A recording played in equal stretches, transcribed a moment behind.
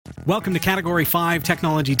Welcome to Category 5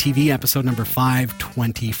 Technology TV, episode number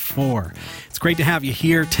 524. It's great to have you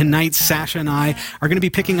here. Tonight, Sasha and I are going to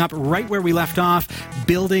be picking up right where we left off,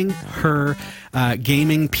 building her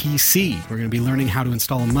gaming PC. We're going to be learning how to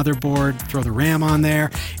install a motherboard, throw the RAM on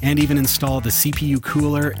there, and even install the CPU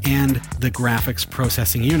cooler and the graphics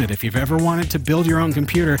processing unit. If you've ever wanted to build your own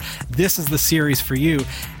computer, this is the series for you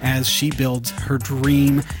as she builds her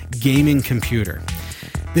dream gaming computer.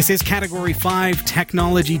 This is Category 5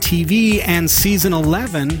 Technology TV, and Season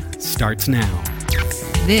 11 starts now.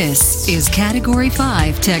 This is Category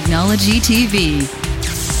 5 Technology TV.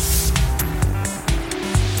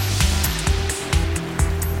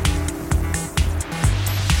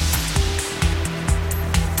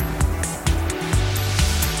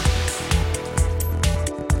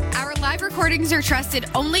 Recordings are trusted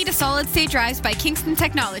only to solid-state drives by Kingston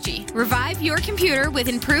Technology. Revive your computer with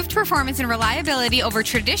improved performance and reliability over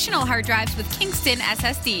traditional hard drives with Kingston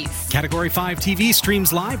SSDs. Category 5 TV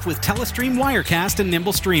streams live with Telestream Wirecast and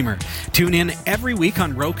Nimble Streamer. Tune in every week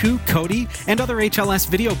on Roku, Kodi, and other HLS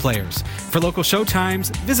video players. For local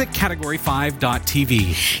showtimes, visit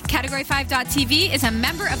Category5.tv. Category5.tv is a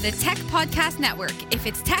member of the Tech Podcast Network. If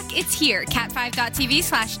it's tech, it's here.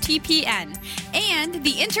 Cat5.tv/TPN. And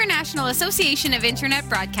the International Association of Internet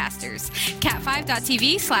Broadcasters,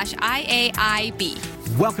 cat5.tv/IAIB.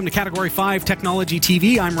 Welcome to Category 5 Technology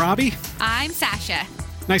TV. I'm Robbie. I'm Sasha.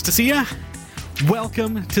 Nice to see you.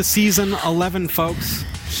 Welcome to Season 11, folks.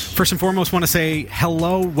 First and foremost, want to say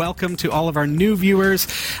hello, welcome to all of our new viewers,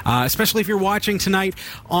 especially if you're watching tonight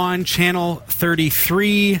on Channel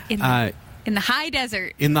 33. In the high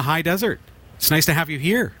desert. In the high desert. It's nice to have you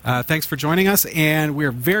here. Thanks for joining us, and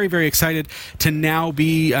we're very, very excited to now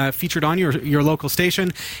be featured on your local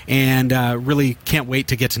station, and really can't wait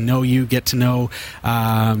to get to know you, get to know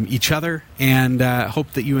each other, and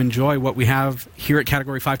hope that you enjoy what we have here at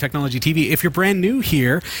Category 5 Technology TV. If you're brand new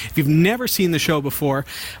here, if you've never seen the show before,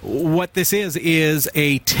 what this is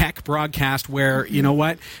a tech broadcast where, you know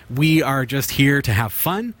what, we are just here to have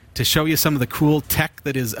fun, to show you some of the cool tech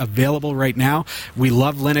that is available right now. We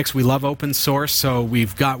love Linux, we love open source, so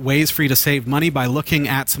we've got ways for you to save money by looking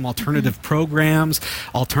at some alternative programs,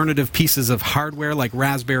 alternative pieces of hardware like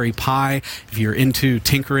Raspberry Pi. If you're into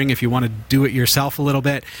tinkering, if you want to do it yourself a little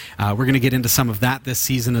bit, we're going to get into some of that this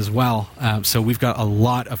season as well. So we've got a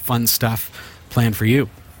lot of fun stuff planned for you.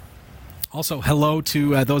 Also, hello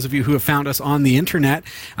to those of you who have found us on the internet.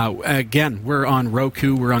 Again, we're on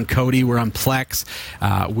Roku, we're on Kodi, we're on Plex,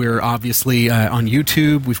 we're obviously on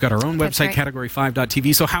YouTube. We've got our own website, right.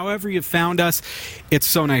 Category5.tv. So however you've found us, it's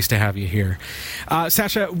so nice to have you here.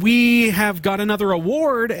 Sasha, we have got another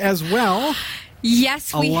award as well.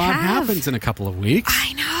 Yes, we have. A lot happens in a couple of weeks.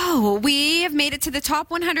 I know. We have made it to the top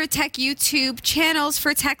 100 tech YouTube channels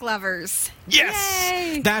for tech lovers. Yes!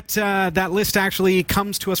 Yay! That list actually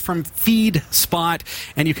comes to us from FeedSpot,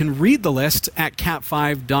 and you can read the list at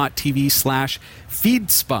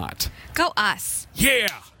cat5.tv/FeedSpot. Go us. Yeah!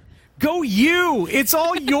 Go you! It's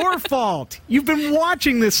all your fault. You've been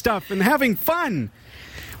watching this stuff and having fun.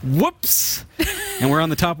 Whoops! And we're on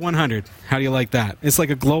the top 100. How do you like that? It's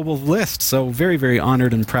like a global list, so very, very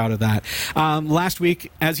honored and proud of that. Last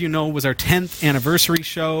week, as you know, was our 10th anniversary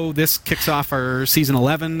show. This kicks off our Season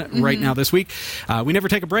 11 right now this week. We never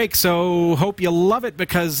take a break, so hope you love it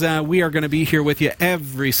because we are going to be here with you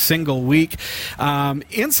every single week.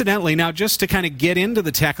 Incidentally, now just to kind of get into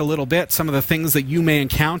the tech a little bit, some of the things that you may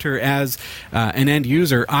encounter as an end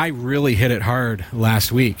user, I really hit it hard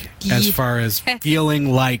last week as far as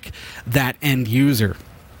feeling like that end user.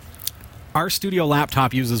 Our studio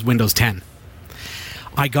laptop uses Windows 10.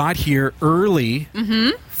 I got here early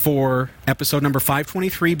for episode number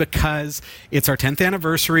 523 because it's our 10th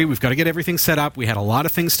anniversary. We've got to get everything set up. We had a lot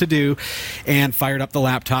of things to do and fired up the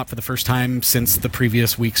laptop for the first time since the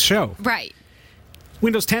previous week's show. Right.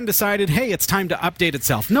 Windows 10 decided, hey, it's time to update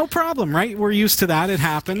itself. No problem, right? We're used to that. It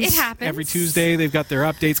happens. It happens. Every Tuesday they've got their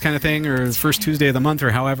updates kind of thing, or first Tuesday of the month, or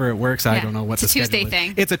however it works. Yeah, I don't know what the schedule is. It's a Tuesday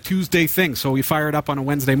thing. It's a Tuesday thing. So we fire it up on a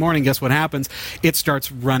Wednesday morning. Guess what happens? It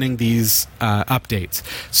starts running these updates.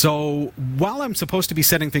 So while I'm supposed to be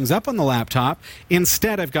setting things up on the laptop,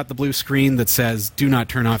 instead I've got the blue screen that says, do not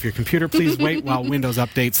turn off your computer. Please wait while Windows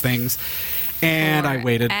updates things. And I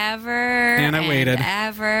waited. And I waited.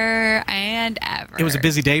 Ever. It was a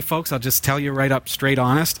busy day, folks. I'll just tell you right up, straight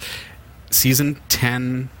honest. Season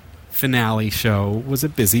 10 finale show was a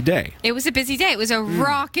busy day. It was a busy day. It was a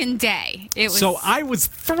rockin' day. So I was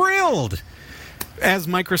thrilled, as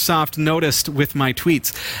Microsoft noticed with my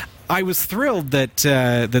tweets. I was thrilled that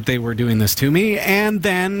they were doing this to me. And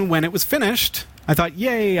then when it was finished, I thought,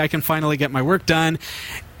 yay, I can finally get my work done.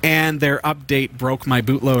 and their update broke my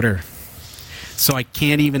bootloader. So I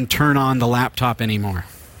can't even turn on the laptop anymore.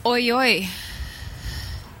 Oi, oi.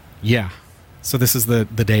 Yeah. So this is the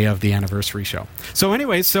day of the anniversary show. So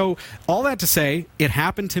anyway, so all that to say, it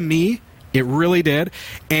happened to me. It really did.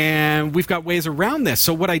 And we've got ways around this.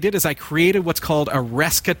 So what I did is I created what's called a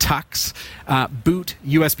Rescatux boot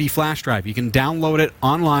USB flash drive. You can download it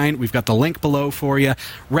online. We've got the link below for you.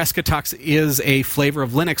 Rescatux is a flavor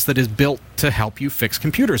of Linux that is built to help you fix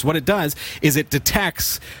computers. What it does is it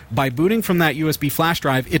detects, by booting from that USB flash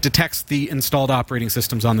drive, it detects the installed operating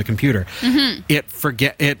systems on the computer. Mm-hmm. It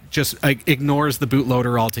just ignores the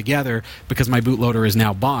bootloader altogether because my bootloader is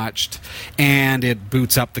now botched, and it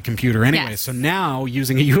boots up the computer anyway. Yes. So now,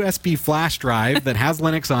 using a USB flash drive that has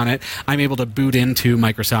Linux on it, I'm able to boot into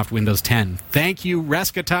Microsoft Windows 10. Thank you,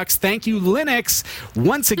 Rescatux. Thank you, Linux.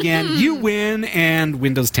 Once again, you win, and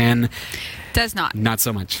Windows 10 does not. Not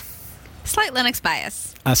so much. Slight Linux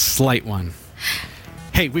bias. A slight one.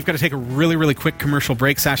 Hey, we've got to take a really, really quick commercial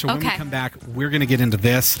break, Sasha. When we come back, we're going to get into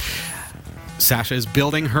this. Sasha is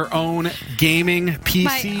building her own gaming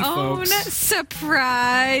PC, My own folks.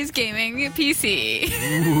 surprise gaming PC.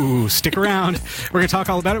 Ooh, stick around. We're going to talk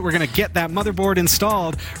all about it. We're going to get that motherboard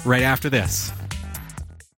installed right after this.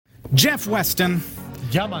 Jeff Weston,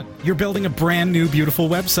 Yeah, man. you're building a brand new, beautiful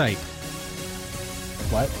website.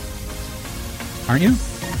 What? Aren't you?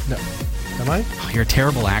 No. Am I? Oh, you're a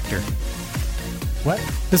terrible actor. What?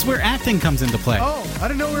 This is where acting comes into play. Oh, I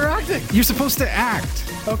didn't know we were acting. You're supposed to act.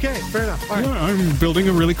 Okay, fair enough. All right. Yeah, I'm building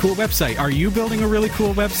a really cool website. Are you building a really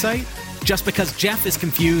cool website? Just because Jeff is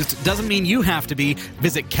confused doesn't mean you have to be.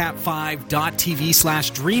 Visit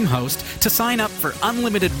cat5.tv/dreamhost to sign up for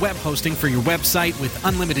unlimited web hosting for your website with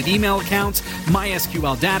unlimited email accounts,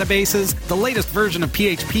 MySQL databases, the latest version of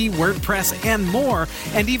PHP, WordPress, and more,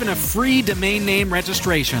 and even a free domain name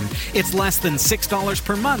registration. It's less than $6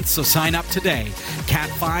 per month, so sign up today.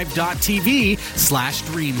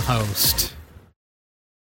 cat5.tv/dreamhost.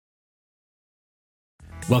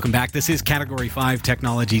 Welcome back. This is Category 5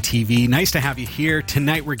 Technology TV. Nice to have you here.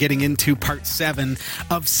 Tonight we're getting into part 7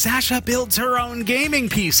 of Sasha Builds Her Own Gaming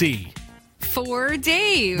PC. For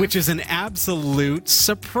Dave. Which is an absolute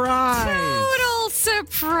surprise. Total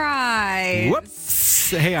surprise. Whoops.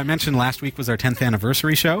 Hey, I mentioned last week was our 10th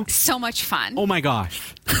anniversary show. So much fun. Oh my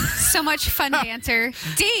gosh. So much fun banter.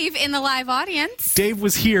 Dave in the live audience. Dave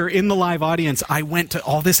was here in the live audience. I went to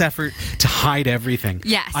all this effort to hide everything.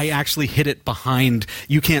 Yes. I actually hid it behind.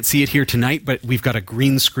 You can't see it here tonight, but we've got a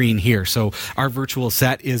green screen here. So our virtual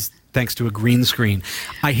set is thanks to a green screen.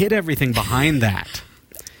 I hid everything behind that.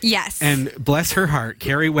 Yes. And bless her heart,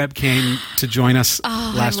 Carrie Webb came to join us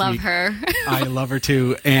last week. I love her. I love her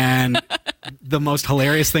too. And the most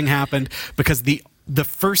hilarious thing happened because the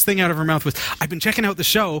first thing out of her mouth was, I've been checking out the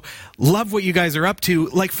show, love what you guys are up to.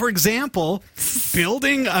 Like, for example,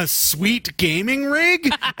 building a sweet gaming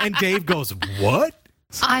rig? And Dave goes, what?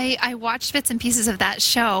 I watched bits and pieces of that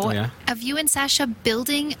show. Oh, yeah? Of you and Sasha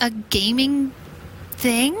building a gaming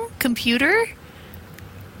computer?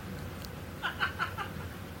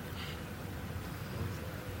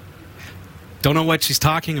 Don't know what she's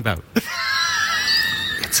talking about.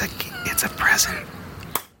 It's a present.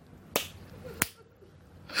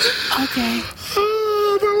 Okay.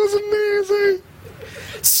 Oh, that was amazing.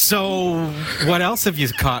 So, what else have you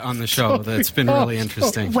caught on the show that's been really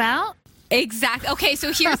interesting? Well, Exactly. Okay,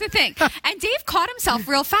 so here's the thing. And Dave caught himself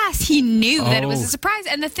real fast. He knew that it was a surprise.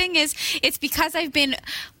 And the thing is, it's because I've been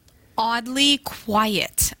oddly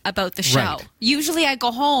quiet about the show. Right. Usually I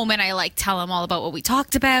go home and I tell him all about what we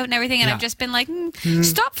talked about and everything, and Yeah. I've just been like,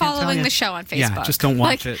 stop tell following you. the show on Facebook. Yeah, just don't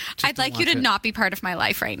watch it. Just I'd don't like you watch to it. not be part of my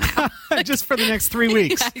life right now. Just for the next 3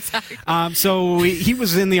 weeks. Yeah, exactly. So he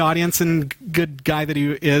was in the audience, and good guy that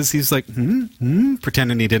he is, he's like,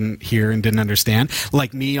 pretending he didn't hear and didn't understand.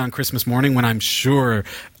 Like me on Christmas morning when I'm sure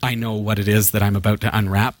I know what it is that I'm about to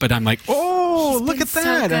unwrap, but I'm like, oh, He's look been at so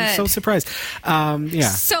that. I'm good. so surprised. Yeah.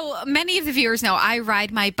 So many of the viewers know I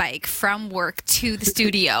ride my bike from work to the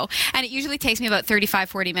studio, and it usually takes me about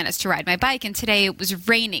 35-40 minutes to ride my bike, and today it was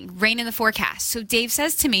rain in the forecast. So Dave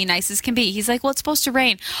says to me, nice as can be, he's like, well, it's supposed to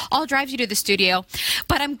rain. I'll drive you to the studio,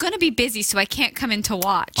 but I'm going to be busy, so I can't come in to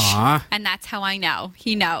watch. Aw. And that's how I know.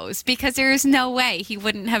 He knows, because there is no way he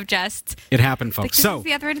wouldn't have just... It happened, Like, folks. this So is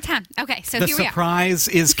the other end of town. Okay, so the here we are. surprise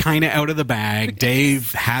is kind of out of the bag.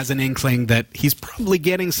 Dave has an inkling that he's probably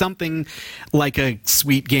getting something like a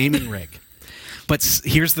sweet gaming rig. But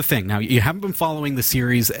here's the thing. Now, you haven't been following the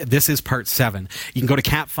series. This is part 7. You can go to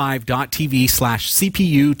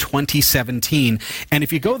cat5.tv/CPU 2017. And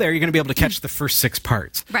if you go there, you're going to be able to catch the first 6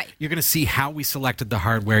 parts. Right. You're going to see how we selected the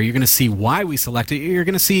hardware. You're going to see why we selected it. You're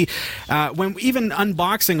going to see when even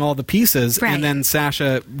unboxing all the pieces, Right. and then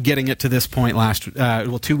Sasha getting it to this point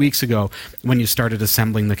 2 weeks ago when you started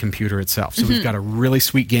assembling the computer itself. So we've got a really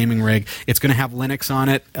sweet gaming rig. It's going to have Linux on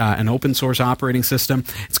it, an open source operating system.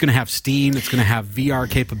 It's going to have Steam. It's going to have VR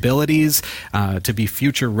capabilities to be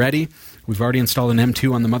future ready. We've already installed an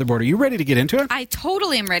M2 on the motherboard. Are you ready to get into it? I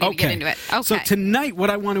totally am ready to get into it. Okay. So tonight,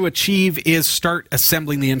 what I want to achieve is start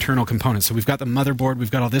assembling the internal components. So we've got the motherboard.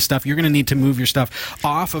 We've got all this stuff. You're going to need to move your stuff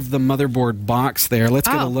off of the motherboard box there. Let's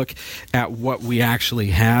get a look at what we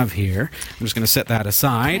actually have here. I'm just going to set that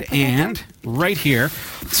aside. And right here.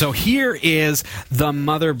 So here is the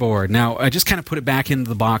motherboard. Now, I just kind of put it back into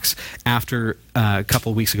the box after a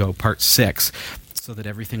couple of weeks ago, part 6. So that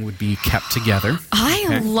everything would be kept together.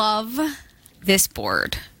 I love this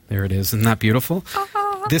board. There it is. Isn't that beautiful?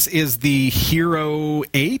 This is the Hero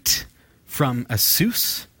 8 from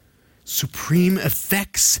Asus. Supreme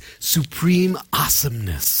effects, supreme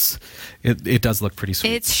awesomeness. It does look pretty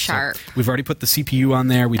sweet. It's sharp. So we've already put the CPU on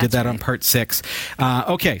there. We did that right. on part 6.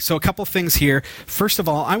 Okay, so a couple things here. First of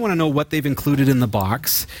all, I want to know what they've included in the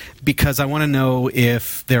box because I want to know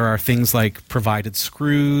if there are things like provided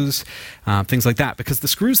screws, things like that. Because the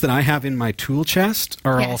screws that I have in my tool chest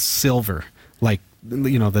are all silver, like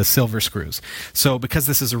the silver screws. So because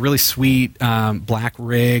this is a really sweet black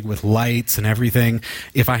rig with lights and everything,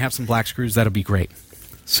 if I have some black screws, that'll be great.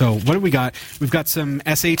 So what do we got? We've got some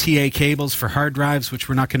SATA cables for hard drives, which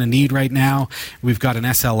we're not going to need right now. We've got an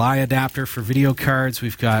SLI adapter for video cards.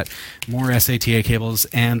 We've got more SATA cables,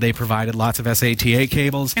 and they provided lots of SATA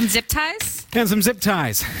cables. And zip ties? And some zip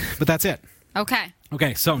ties. But that's it. Okay.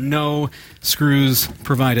 Okay, so no screws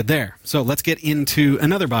provided there. So let's get into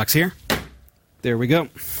another box here. There we go.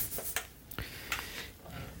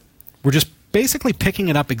 We're just basically picking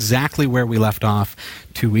it up exactly where we left off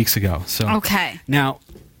 2 weeks ago. So Okay. Now,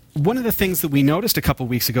 one of the things that we noticed a couple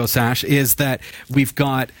weeks ago, Sash, is that we've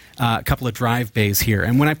got a couple of drive bays here.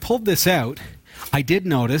 And when I pulled this out, I did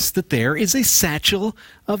notice that there is a satchel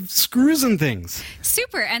of screws and things.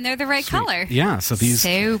 Super, and they're the right color. Yeah, so these.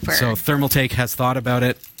 Super. So Thermaltake has thought about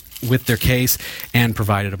it with their case and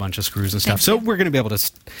provided a bunch of screws and stuff. So we're going to be able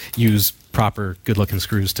to use proper, good-looking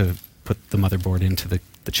screws to put the motherboard into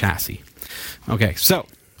the chassis. Okay, so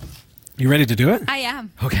you ready to do it? I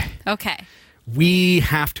am. Okay. Okay. We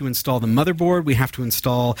have to install the motherboard. We have to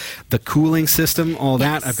install the cooling system, all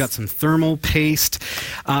that. I've got some thermal paste.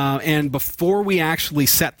 And before we actually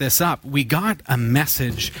set this up, we got a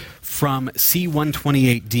message from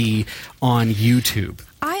C128D on YouTube.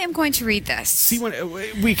 I am going to read this.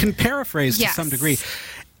 We can paraphrase to some degree.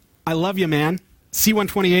 I love you, man.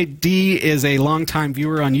 C128D is a longtime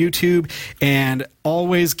viewer on YouTube and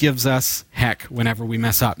always gives us heck whenever we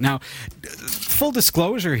mess up. Now, full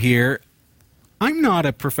disclosure here, I'm not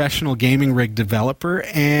a professional gaming rig developer,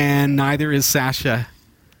 and neither is Sasha.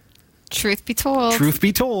 Truth be told. Truth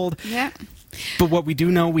be told. Yeah. But what we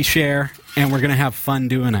do know, we share, and we're going to have fun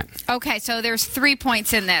doing it. Okay, so there's 3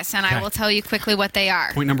 points in this, and I will tell you quickly what they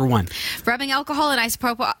are. Point number 1. Rubbing alcohol and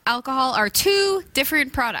isopropyl alcohol are 2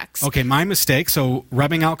 different products. Okay, my mistake. So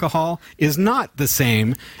rubbing alcohol is not the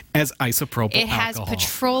same as isopropyl alcohol. It has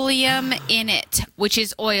petroleum in it, which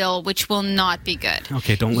is oil, which will not be good.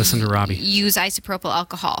 Okay, don't listen to Robbie. Use isopropyl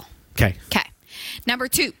alcohol. Okay. Okay. Number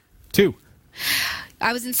 2. 2.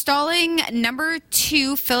 I was installing number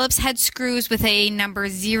 2 Phillips head screws with a number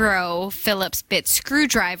 0 Phillips bit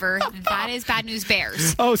screwdriver. That is bad news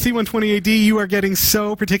bears. Oh, C128D, you are getting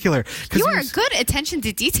so particular. You are good attention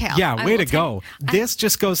to detail. Yeah, way to go. This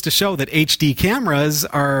just goes to show that HD cameras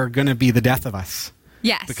are going to be the death of us.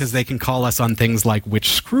 Yes. Because they can call us on things like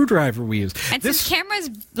which screwdriver we use. And since cameras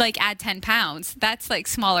add 10 pounds, that's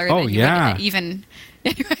smaller than you would even.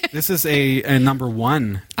 This is a number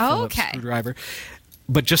 1 Phillips screwdriver.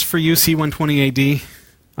 But just for you, C128D,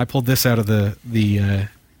 I pulled this out of the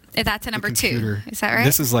that's a number 2. Is that right?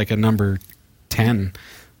 This is like a number 10.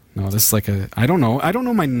 No, this is like I don't know. I don't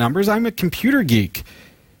know my numbers. I'm a computer geek.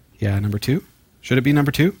 Yeah, number 2. Should it be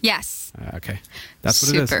number 2? Yes. Okay. That's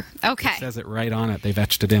what it is. Super. Okay. It says it right on it. They've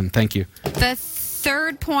etched it in. Thank you. The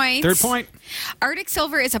third point. Arctic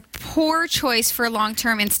Silver is a poor choice for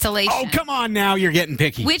long-term installation. Oh, come on now. You're getting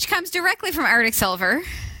picky. Which comes directly from Arctic Silver.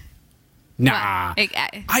 Nah.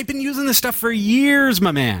 I've been using this stuff for years,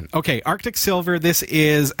 my man. Okay, Arctic Silver, this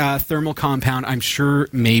is a thermal compound. I'm sure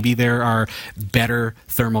maybe there are better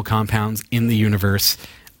thermal compounds in the universe.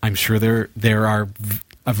 I'm sure there are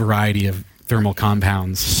a variety of thermal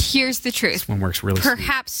compounds. Here's the truth. This one works really sweet.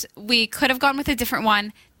 Perhaps we could have gone with a different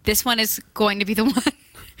one. This one is going to be the one.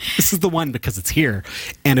 This is the one because it's here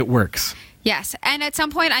and it works. Yes, and at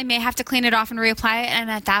some point I may have to clean it off and reapply it,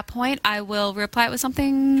 and at that point I will reapply it with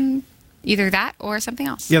something, either that or something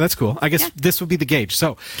else. Yeah, that's cool. I guess Yeah. this would be the gauge.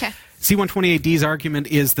 So Okay. C128D's argument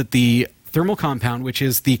is that the thermal compound, which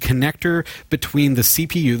is the connector between the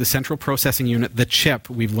CPU, the central processing unit, the chip.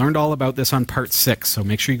 We've learned all about this on part 6, so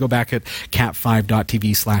make sure you go back at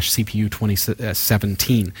cat5.tv/CPU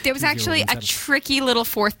 2017. There was actually a tricky little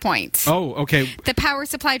fourth point. Oh, okay. The power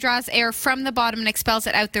supply draws air from the bottom and expels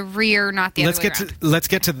it out the rear, not the other way around. Let's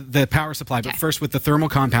get to the power supply, but Okay. first with the thermal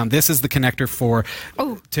compound. This is the connector for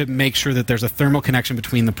to make sure that there's a thermal connection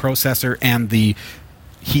between the processor and the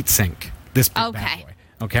heatsink. This big bad Okay. boy.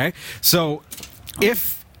 Okay, so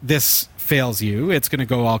if this fails you, it's going to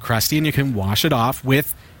go all crusty, and you can wash it off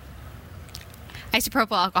with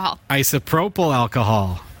Isopropyl alcohol. isopropyl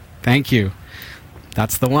alcohol. Thank you.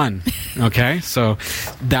 That's the one. Okay, so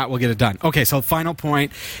that will get it done. Okay, so final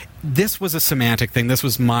point. This was a semantic thing. This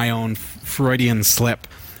was my own Freudian slip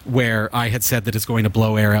where I had said that it's going to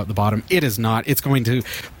blow air out the bottom. It is not. It's going to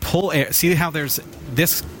pull air. See how there's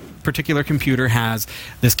this particular computer has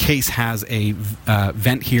this case has a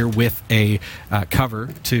vent here with a cover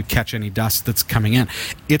to catch any dust that's coming in.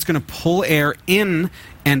 It's going to pull air in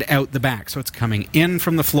and out the back, so it's coming in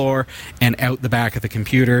from the floor and out the back of the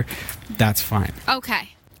computer. That's fine. Okay.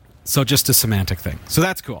 So just a semantic thing. So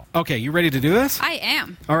that's cool. Okay, you ready to do this? I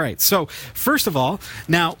am. All right. So first of all,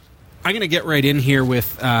 now I'm going to get right in here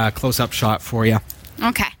with a close-up shot for you.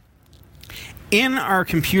 Okay. In our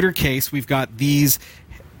computer case, we've got these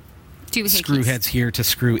screw heads here to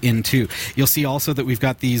screw into. You'll see also that we've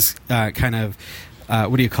got these kind of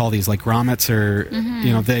what do you call these, like grommets, or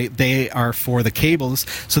you know, they are for the cables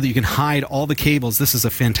so that you can hide all the cables. This is a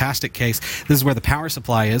fantastic case. This is where the power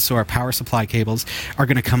supply is, so our power supply cables are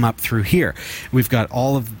going to come up through here. We've got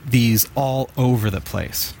all of these all over the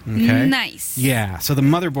place. Okay, Nice. yeah, so the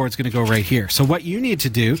motherboard's going to go right here. So what you need to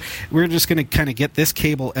do, we're just going to kind of get this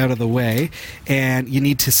cable out of the way, and you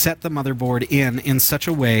need to set the motherboard in such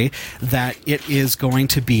a way that it is going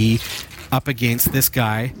to be up against this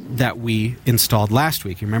guy that we installed last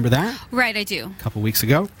week. You remember that? Right, I do. A couple weeks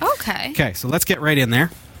ago. Okay. Okay, so let's get right in there.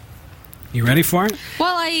 You ready for it?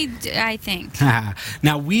 Well, I think.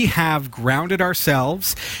 Now, we have grounded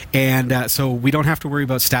ourselves, and so we don't have to worry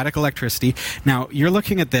about static electricity. Now, you're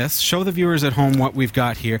looking at this. Show the viewers at home what we've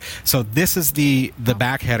got here. So this is the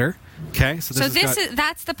back header. Okay, so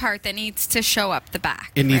That's the part that needs to show up the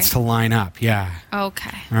back. it needs to line up. Yeah.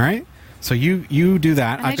 Okay. All right. So you do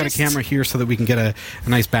that. And I've got a camera here so that we can get a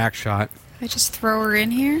nice back shot. I just throw her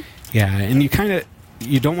in here. Yeah, and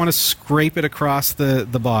you don't want to scrape it across the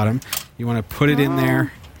bottom. You want to put it in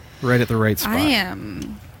there right at the right spot. I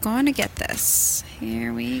am going to get this.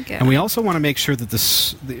 Here we go. And we also want to make sure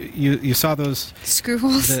that you saw those Screw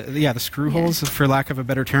holes. the screw holes, for lack of a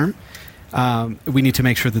better term. We need to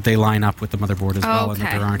make sure that they line up with the motherboard as well, and that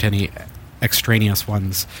Okay. there aren't any extraneous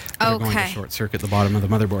ones that are going to Okay. short circuit the bottom of the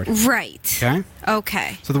motherboard. Right. Okay?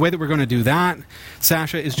 Okay. So the way that we're going to do that,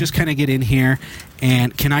 Sasha, is just kind of get in here,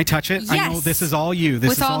 and can I touch it? I know Yes. this is all you. This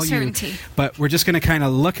With is all all certainty. you. But we're just going to kind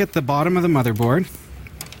of look at the bottom of the motherboard.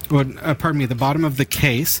 Well, pardon me, the bottom of the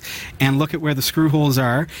case, and look at where the screw holes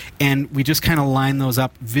are, and we just kind of line those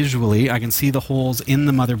up visually. I can see the holes in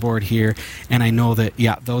the motherboard here, and I know that,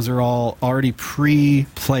 yeah, those are all already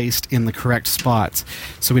pre-placed in the correct spots,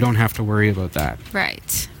 so we don't have to worry about that.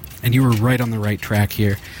 Right. And you were right on the right track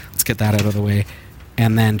here. Let's get that out of the way,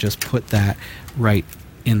 and then just put that right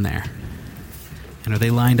in there. And are they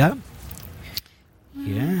lined up?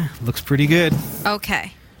 Yeah, looks pretty good.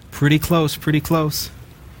 Okay. Pretty close, pretty close.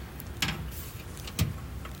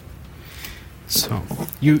 So,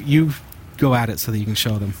 you go at it so that you can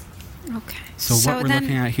show them. Okay. So what we're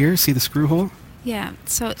looking at here, see the screw hole? Yeah.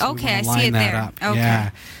 So So we okay, I wanna see line it that there. up. Okay. Yeah.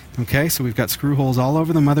 Okay, so we've got screw holes all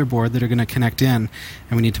over the motherboard that are going to connect in,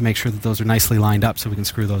 and we need to make sure that those are nicely lined up so we can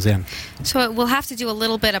screw those in. So we'll have to do a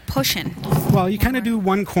little bit of pushing. Well, you kind of do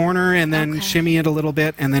one corner and then Okay. shimmy it a little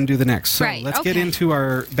bit and then do the next. So Right, let's get okay. into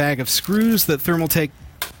our bag of screws that Thermaltake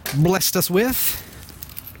blessed us with.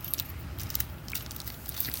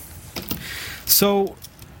 So,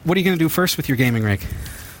 what are you going to do first with your gaming rig?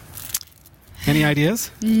 Any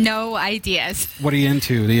ideas? No ideas. What are you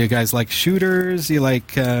into? Do you guys like shooters? Do you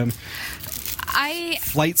like I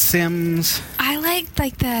flight sims?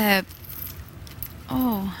 like the.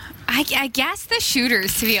 Oh, I guess the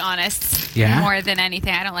shooters, to be honest. Yeah? More than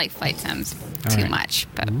anything, I don't like flight sims All too right. much,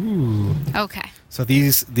 but Ooh. okay. So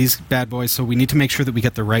these bad boys, so we need to make sure that we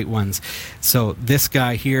get the right ones. So this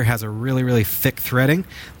guy here has a really, really thick threading.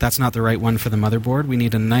 That's not the right one for the motherboard. We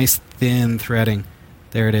need a nice thin threading.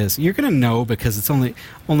 There it is. You're going to know because it's only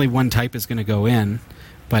one type is going to go in,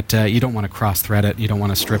 but you don't want to cross-thread it. You don't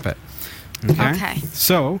want to strip it. Okay.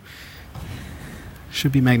 So,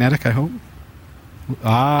 should be magnetic, I hope. There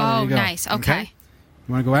you go. Nice. Okay.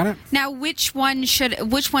 You want to go at it? Now, which one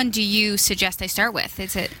do you suggest I start with?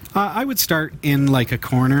 Is it I would start in like a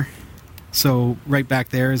corner. So right back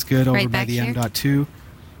there is good, over Right by back the here? M.2. Do you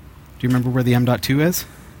remember where the M.2 is?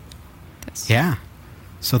 this? Yeah.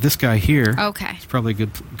 So this guy here Okay. is probably a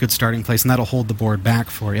good starting place, and that'll hold the board back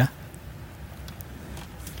for you.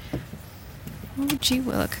 Oh, gee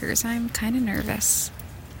willikers. I'm kind of nervous.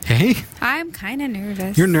 Hey, I'm kind of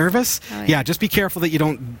nervous. you're nervous? Oh, Yeah, just be careful that you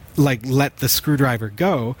don't like let the screwdriver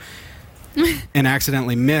go and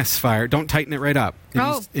accidentally misfire. Don't tighten it right up.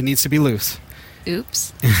 It needs to be loose.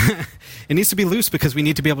 Oops. It needs to be loose because we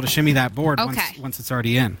need to be able to shimmy that board Okay. once it's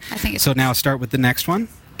already in. I think it's So now start with the next one,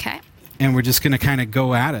 okay. and we're just going to kind of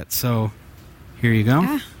go at it. So here you go.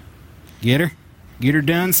 Yeah. Get her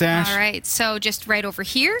done, Sash. All right. So just right over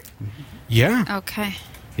here. Yeah. Okay.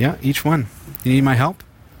 Yeah, each one. You need my help?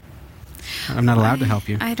 I'm not allowed to help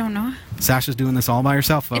you. I don't know. Sasha's doing this all by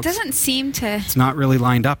herself, folks. It doesn't seem to. It's not really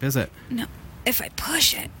lined up, is it? No. If I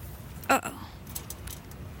push it. Uh-oh.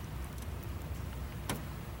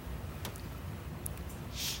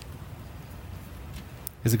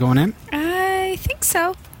 Is it going in? I think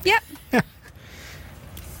so. Yep.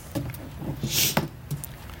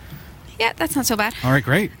 Yeah, that's not so bad. All right,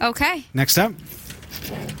 great. Okay. Next up.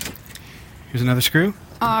 Here's another screw.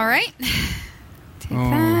 All right. Take Oh,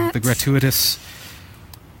 that. the gratuitous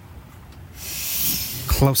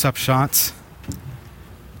close-up shots.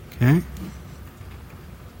 Okay.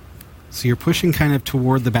 So you're pushing kind of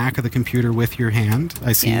toward the back of the computer with your hand.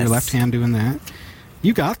 I see your Yes. left hand doing that.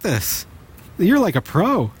 You got this. You're like a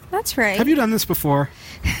pro. That's right. Have you done this before?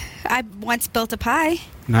 I once built a pie.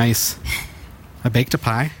 Nice. I baked a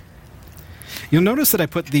pie. You'll notice that I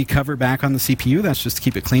put the cover back on the CPU. That's just to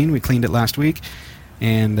keep it clean. We cleaned it last week.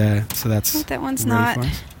 And so that's... That one's ready not. for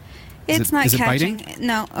us. It's not is it catching. biting?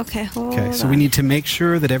 No. Okay. Hold Okay, so on. we need to make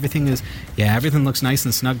sure that everything is... Yeah, everything looks nice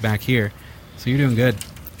and snug back here. So you're doing good.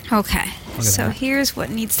 Okay. at So that. here's what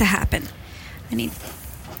needs to happen. I need.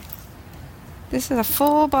 This is a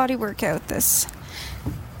full body workout. This.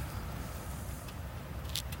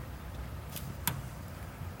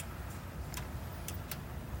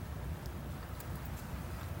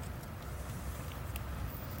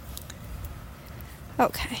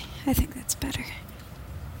 Okay, I think that's better.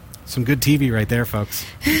 Some good TV right there, folks.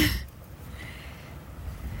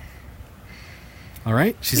 All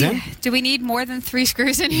right, she's in? Do we need more than 3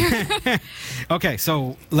 screws in here? Okay,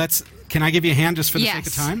 so let's... Can I give you a hand just for the sake of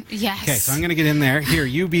Yes. time? Yes. Okay, so I'm going to get in there. Here,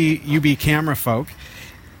 you be camera folk.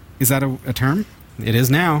 Is that a term? It is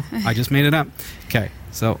now. I just made it up. Okay,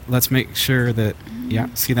 so let's make sure that... Yeah,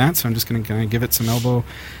 see that? So I'm just going to kind of give it some elbow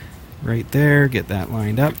right there. Get that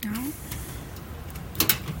lined up. No.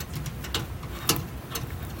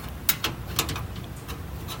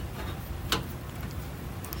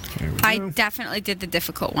 There we I go. definitely did the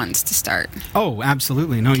difficult ones to start. Oh,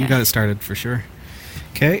 absolutely. No, you Okay. got it started for sure.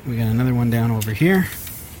 Okay, we got another one down over here.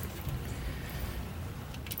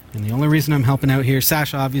 And the only reason I'm helping out here,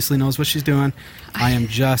 Sasha obviously knows what she's doing. I am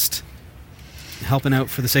just helping out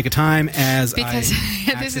for the sake of time as Because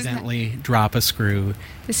I this is not- accidentally drop a screw.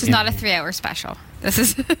 This is in not a here. 3-hour special. This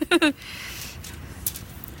is.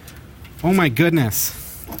 Oh my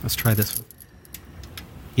goodness. Let's try this one.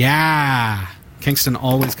 Yeah! Kingston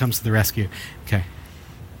always comes to the rescue. Okay.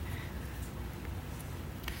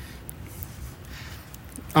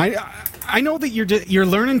 I know that you're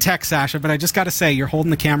learning tech, Sasha, but I just got to say you're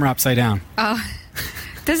holding the camera upside down. Oh,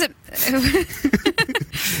 does it?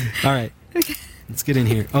 All right. Let's get in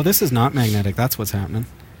here. Oh, this is not magnetic. That's what's happening.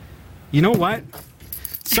 You know what?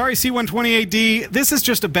 Sorry, C128D. This is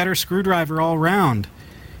just a better screwdriver all around.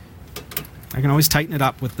 I can always tighten it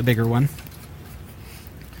up with the bigger one.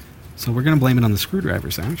 So we're going to blame it on the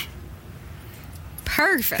screwdriver, Sash.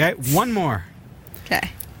 Perfect. Okay, one more.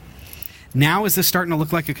 Okay. Now is this starting to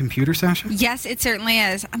look like a computer, Sasha? Yes, it certainly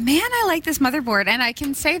is. Man, I like this motherboard, and I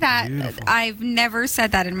can say that. Beautiful. I've never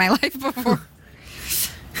said that in my life before.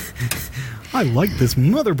 I like this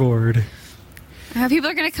motherboard. People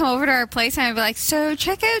are going to come over to our place, and I'll be like, so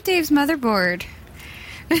check out Dave's motherboard.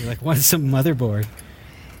 You're like, what is a motherboard?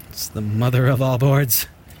 It's the mother of all boards.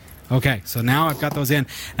 Okay, so now I've got those in.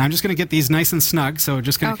 Now I'm just going to get these nice and snug, so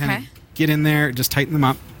just going to kind Okay. of get in there, just tighten them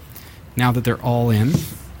up now that they're all in.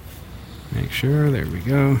 Make sure, there we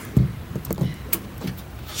go.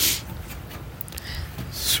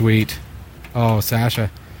 sweet. Oh, Sasha.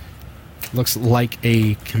 Looks like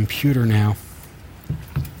a computer now.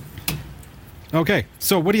 Okay,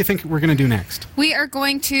 so what do you think we're going to do next? We are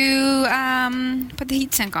going to put the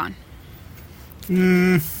heatsink on.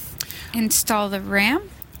 Install the RAM.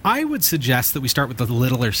 I would suggest that we start with the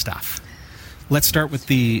littler stuff. Let's start with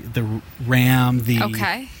the RAM,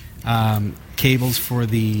 the cables for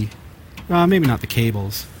the... maybe not the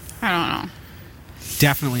cables. I don't know.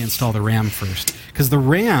 Definitely install the RAM first. Because the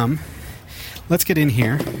RAM... Let's get in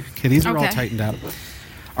here. Okay, these are all tightened up.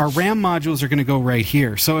 Our RAM modules are going to go right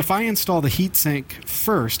here. So if I install the heatsink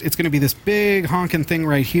first, it's going to be this big honking thing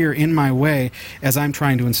right here in my way as I'm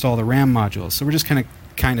trying to install the RAM modules. So we're just going to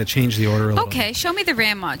kind of change the order a little bit. Okay, show me the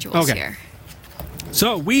RAM modules here.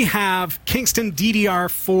 So we have Kingston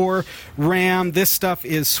DDR4 RAM. This stuff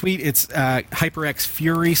is sweet. It's HyperX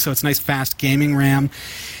Fury, so it's nice, fast gaming RAM.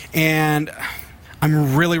 And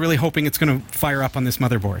I'm really, really hoping it's going to fire up on this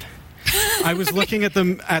motherboard. I was looking at the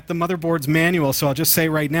motherboard's manual, so I'll just say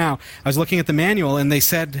right now, I was looking at the manual, and they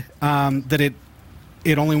said that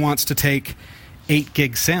it only wants to take 8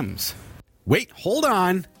 gig sims. Wait, hold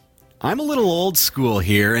on. I'm a little old school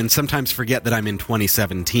here and sometimes forget that I'm in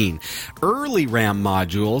 2017. Early RAM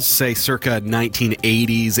modules, say circa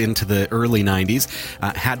 1980s into the early 90s,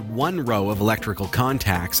 had one row of electrical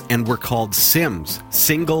contacts and were called SIMs,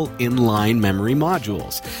 single inline memory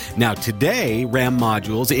modules. Now today, RAM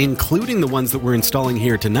modules, including the ones that we're installing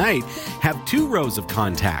here tonight, have 2 rows of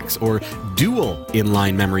contacts, or dual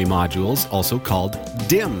inline memory modules, also called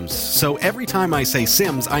DIMMs. So every time I say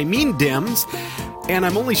SIMs, I mean DIMMs. And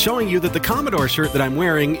I'm only showing you that the Commodore shirt that I'm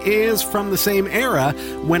wearing is from the same era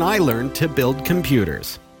when I learned to build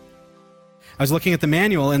computers. I was looking at the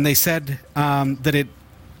manual, and they said that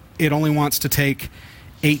it only wants to take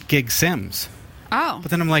 8 gig sims. Oh.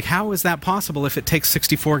 But then I'm like, how is that possible if it takes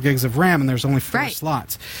 64 gigs of RAM and there's only 4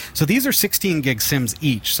 slots? So these are 16 gig sims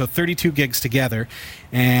each, so 32 gigs together.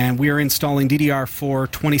 And we are installing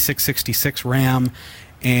DDR4 2666 RAM,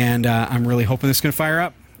 and I'm really hoping this is going to fire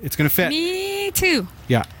up. It's going to fit. Me too.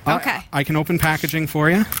 Yeah. Okay. I can open packaging for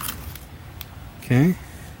you. Okay.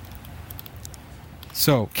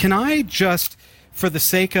 So, can I just, for the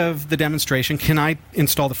sake of the demonstration, can I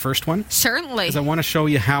install the first one? Certainly. Because I want to show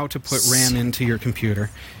you how to put RAM into your computer.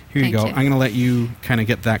 Here you Thank go. you. I'm going to let you kind of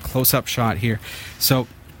get that close-up shot here. So,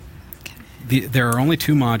 there are only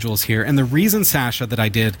 2 modules here. And the reason, Sasha, that I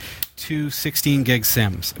did 2 16 gig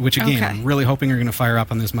sims, which again, I'm really hoping are going to fire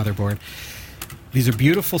up on this motherboard. These are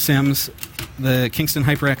beautiful sims. The Kingston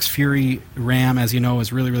HyperX Fury RAM, as you know,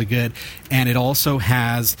 is really, really good. And it also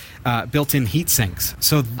has built-in heat sinks.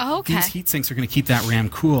 So these heat sinks are going to keep that RAM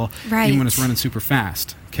cool even when it's running super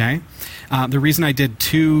fast. Okay. The reason I did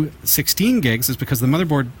 2 16 gigs is because the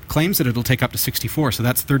motherboard claims that it'll take up to 64. So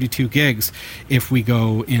that's 32 gigs if we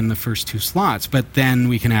go in the first 2 slots. But then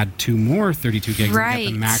we can add 2 more 32 gigs and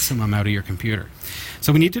get the maximum out of your computer.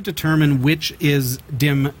 So we need to determine which is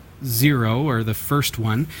DIMM 0, or the first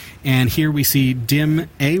one, and here we see DIMM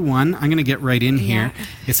A1. I'm going to get right in here.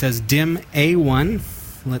 It says DIMM A1.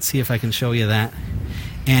 Let's see if I can show you that.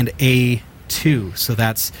 And A2. So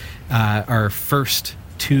that's our first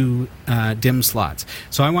 2 DIMM slots.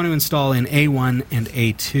 So I want to install in A1 and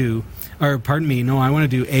A2. Or pardon me, no, I want to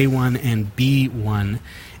do A1 and B1.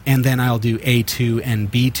 And then I'll do A2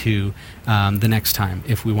 and B2 the next time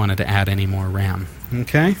if we wanted to add any more RAM.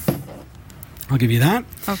 Okay? I'll give you that.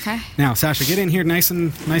 Okay. Now, Sasha, get in here nice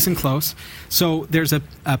and close. So there's a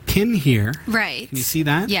pin here. Right. Can you see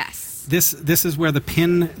that? Yes. This is where the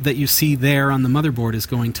pin that you see there on the motherboard is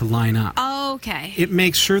going to line up. Okay. It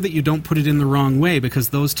makes sure that you don't put it in the wrong way, because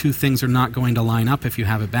those 2 things are not going to line up if you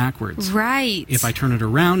have it backwards. Right. If I turn it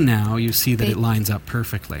around now, you see that it lines up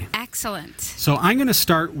perfectly. Excellent. So I'm going to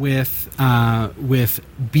start with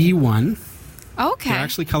B1. Okay. They're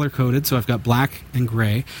actually color-coded, so I've got black and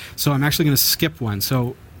gray. So I'm actually going to skip one.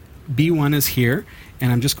 So B1 is here,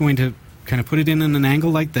 and I'm just going to kind of put it in an angle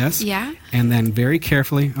like this. Yeah. And then very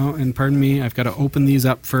carefully, oh, and pardon me, I've got to open these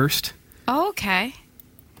up first. Okay.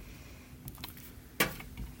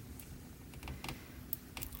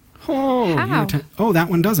 Oh, How? Oh, that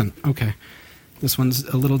one doesn't. Okay. This one's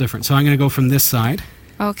a little different. So I'm going to go from this side.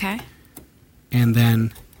 Okay. And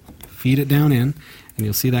then feed it down in, and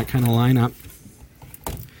you'll see that kind of line up.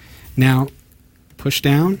 Now, push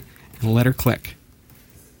down and let her click.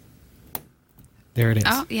 There it is.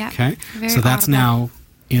 Oh, yeah. Okay. Very so that's audible. now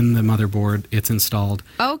in the motherboard. It's installed.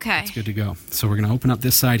 Okay. It's good to go. So we're going to open up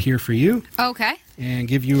this side here for you. Okay. And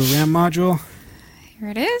give you a RAM module. Here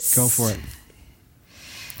it is. Go for it.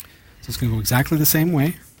 So it's going to go exactly the same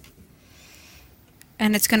way.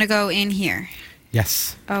 And it's going to go in here.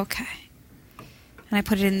 Yes. Okay. And I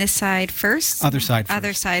put it in this side first? Other side first.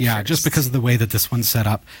 Other side Yeah, first. just because of the way that this one's set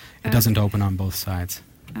up, it doesn't open on both sides.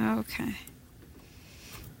 Okay.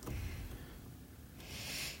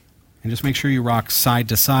 And just make sure you rock side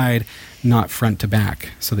to side, not front to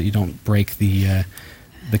back, so that you don't break the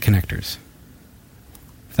connectors.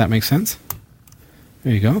 If that makes sense?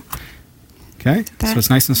 There you go. Okay, so it's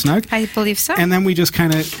nice and snug. I believe so. And then we just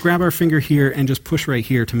kind of grab our finger here and just push right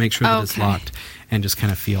here to make sure that it's Okay. locked, and just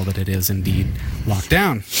kind of feel that it is indeed locked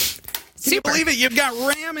down. Can you believe it? You've got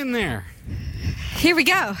RAM in there. Here we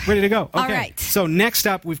go. Ready to go. Okay. All right. So next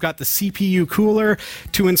up, we've got the CPU cooler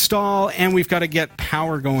to install, and we've got to get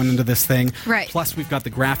power going into this thing. Right. Plus, we've got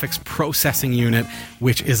the graphics processing unit,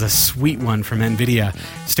 which is a sweet one from NVIDIA.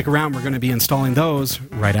 Stick around. We're going to be installing those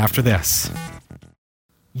right after this.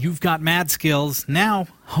 You've got mad skills. Now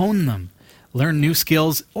hone them. Learn new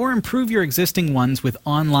skills or improve your existing ones with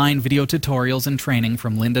online video tutorials and training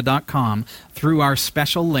from lynda.com through our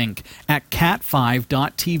special link at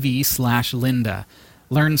cat5.tv/lynda.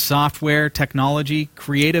 Learn software, technology,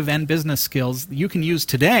 creative, and business skills you can use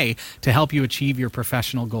today to help you achieve your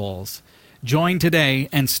professional goals. Join today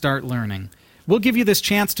and start learning. We'll give you this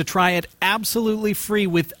chance to try it absolutely free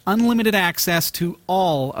with unlimited access to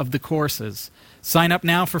all of the courses. Sign up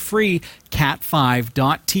now for free,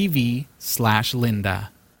 cat5.tv/lynda.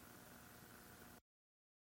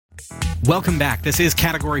 Welcome back. This is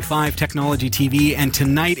Category 5 Technology TV, and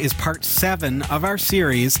tonight is part 7 of our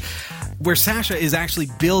series where Sasha is actually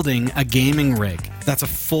building a gaming rig. That's a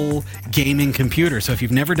full gaming computer. So if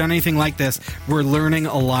you've never done anything like this, we're learning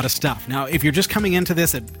a lot of stuff. Now, if you're just coming into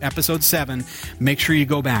this at episode 7, make sure you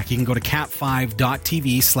go back. You can go to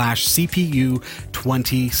cat5.tv/CPU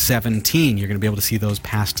 2017. You're going to be able to see those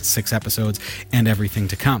past 6 episodes and everything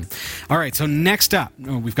to come. All right, so next up,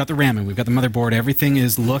 we've got the RAM and we've got the motherboard. Everything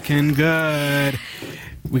is looking good.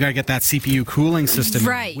 We got to get that CPU cooling system,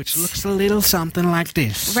 Right. which looks a little something like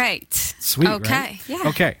this. Right. Sweet, Okay. right? Yeah.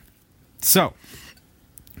 Okay. So,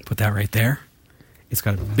 put that right there. It's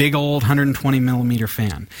got a big old 120 millimeter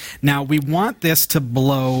fan. Now, we want this to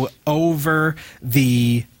blow over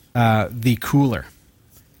the cooler.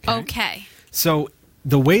 Okay. So,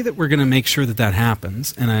 the way that we're going to make sure that that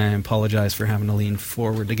happens, and I apologize for having to lean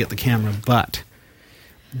forward to get the camera, but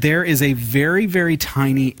there is a very, very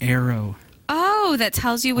tiny arrow. Oh, that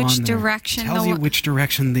tells you which on there. direction. Tells you which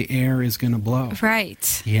direction the air is going to blow.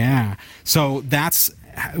 Right. Yeah. So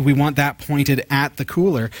we want that pointed at the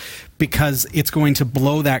cooler because it's going to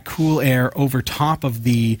blow that cool air over top of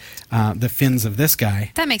the fins of this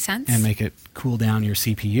guy That makes sense. and make it cool down your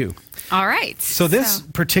CPU. All right. So this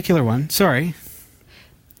particular one, sorry,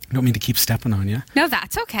 I don't mean to keep stepping on you. No,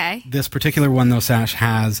 that's okay. This particular one, though, Sash,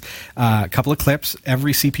 has a couple of clips.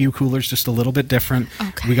 Every CPU cooler is just a little bit different.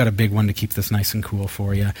 Okay. We got a big one to keep this nice and cool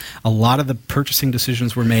for you. A lot of the purchasing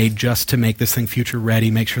decisions were made just to make this thing future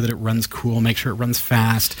ready, make sure that it runs cool, make sure it runs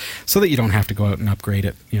fast, so that you don't have to go out and upgrade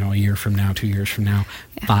it, a year from now, 2 years from now,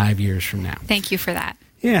 5 years from now. Thank you for that.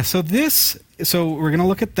 Yeah, so we're going to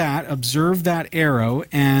look at that, observe that arrow,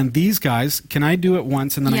 and these guys, can I do it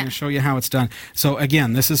once and then I'm Yeah. going to show you how it's done. So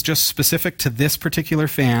again, this is just specific to this particular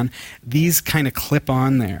fan. These kind of clip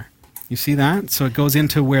on there. You see that? So it goes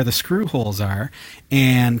into where the screw holes are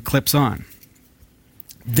and clips on.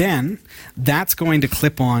 Then that's going to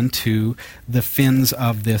clip on to the fins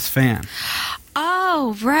of this fan.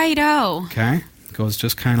 Oh, righto. Okay? Goes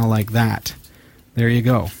just kind of like that. There you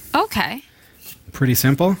go. Okay. Pretty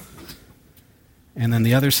simple. And then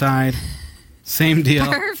the other side, same deal.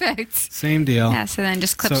 Perfect. Same deal. Yeah, so then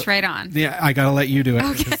just clips right on. Yeah, I got to let you do it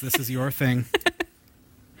Okay. because this is your thing.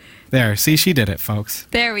 There, see, she did it, folks.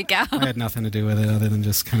 There we go. I had nothing to do with it other than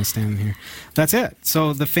just kind of standing here. That's it.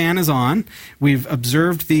 So the fan is on. We've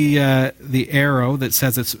observed the arrow that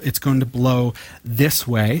says it's going to blow this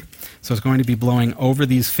way. So it's going to be blowing over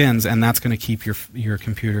these fins, and that's going to keep your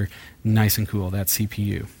computer nice and cool, that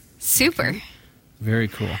CPU. Super. Very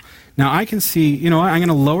cool. Now I can see, I'm going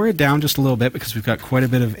to lower it down just a little bit because we've got quite a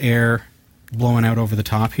bit of air blowing out over the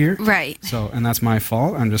top here. Right. So, and that's my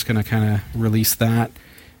fault. I'm just going to kind of release that,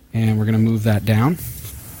 and we're going to move that down.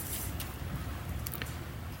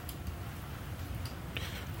 I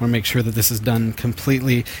want to make sure that this is done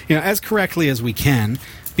completely, as correctly as we can,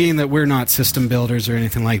 being that we're not system builders or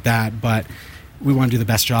anything like that, but we want to do the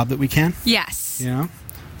best job that we can. Yes.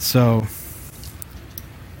 So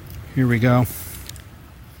here we go.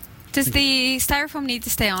 Does the styrofoam need to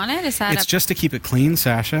stay on it? Is that It's just to keep it clean,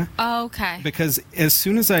 Sasha. Oh, okay. Because as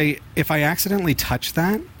soon as if I accidentally touch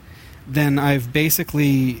that, then I've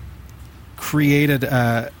basically created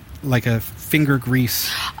like a finger grease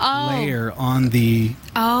layer on the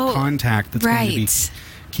contact that's going to be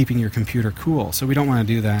keeping your computer cool. So we don't want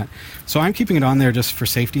to do that. So I'm keeping it on there just for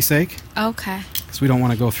safety's sake, Okay. because we don't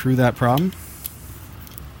want to go through that problem.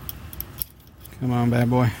 Come on, bad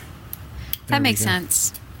boy. There That we makes go.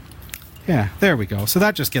 sense. Yeah, there we go. So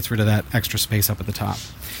that just gets rid of that extra space up at the top.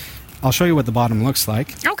 I'll show you what the bottom looks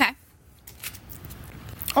like. Okay.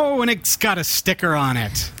 Oh, and it's got a sticker on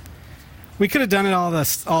it. We could have done it all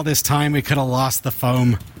this time. We could have lost the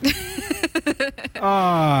foam. Look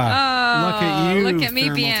at you. Look at me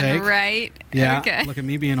being Thermaltake. right. Yeah, Okay. look at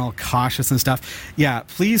me being all cautious and stuff. Yeah,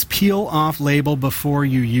 please peel off label before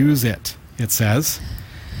you use it, it says.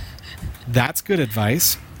 That's good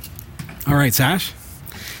advice. All right, Sash.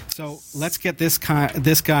 So let's get this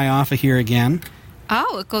guy off of here again.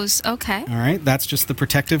 Oh, it goes. Okay. All right, that's just the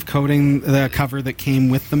protective coating, the cover that came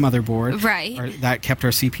with the motherboard. Right. That kept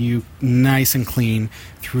our CPU nice and clean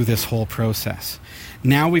through this whole process.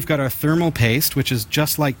 Now we've got our thermal paste, which is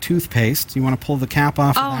just like toothpaste. You want to pull the cap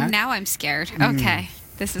off of Oh, that? now I'm scared. Okay.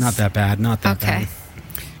 This is Not that bad, not that Okay.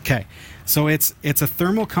 bad. Okay, so it's a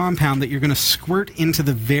thermal compound that you're going to squirt into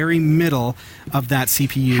the very middle of that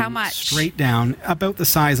CPU. How much? Straight down, about the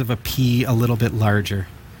size of a pea, a little bit larger.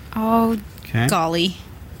 Oh, Okay, golly.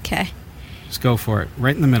 Okay. just go for it,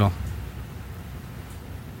 right in the middle.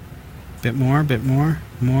 Bit more,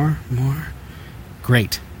 more.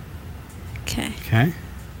 Great. Okay. Okay.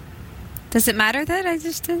 Does it matter that I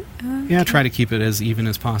just did? Yeah, try to keep it as even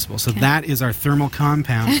as possible. So Okay. that is our thermal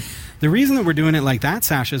compound. The reason that we're doing it like that,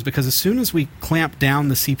 Sasha, is because as soon as we clamp down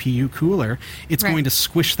the CPU cooler, it's Right. going to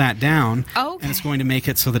squish that down, Oh, okay. and it's going to make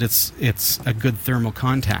it so that it's a good thermal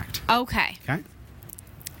contact. Okay. Okay.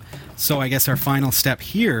 So I guess our final step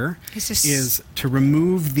here It's just- is to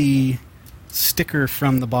remove the sticker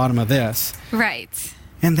from the bottom of this, Right.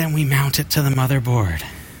 and then we mount it to the motherboard.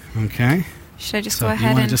 Okay. Should I just So go you ahead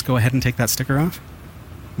want and to just go ahead and take that sticker off?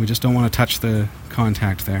 We just don't want to touch the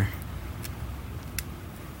contact there.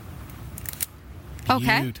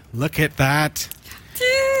 Okay. Cute. Look at that.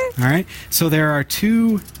 All right. So there are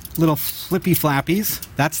two little flippy flappies.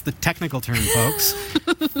 That's the technical term, folks.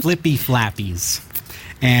 Flippy flappies.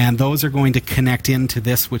 And those are going to connect into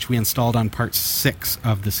this, which we installed on part 6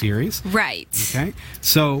 of the series. Right. Okay.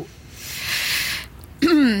 So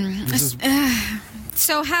this is,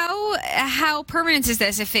 So how permanent is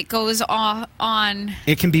this if it goes on?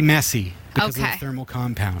 it can be messy because of Okay. the thermal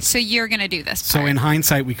compound. So you're gonna do this So part. in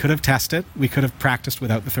hindsight, we could have tested. We could have practiced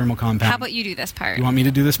without the thermal compound. How about you do this part? You want me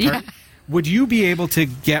to do this part? Yeah. Would you be able to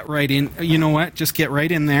get right in? You know what? Just get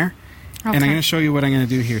right in there. And I'm Okay. going to show you what I'm going to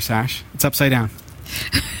do here, Sash. It's upside down.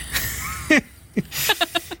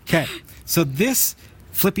 Okay. So this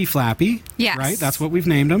flippy flappy, Yes. right? That's what we've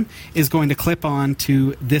named him, is going to clip on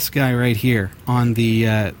to this guy right here on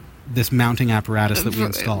the this mounting apparatus that we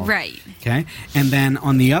installed. Right. Okay. And then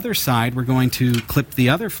on the other side, we're going to clip the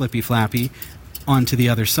other flippy flappy onto the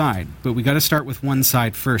other side. But we got to start with one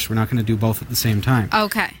side first. We're not going to do both at the same time.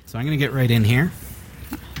 Okay. So I'm going to get right in here.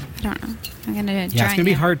 I don't know. I'm gonna Yeah, it's going to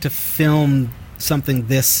be hard to film something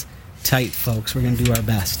this tight, folks. We're going to do our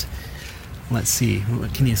best. Let's see.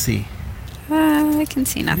 What can you see? I can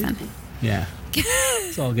see nothing. Yeah.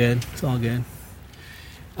 It's all good. It's all good.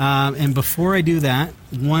 And before I do that,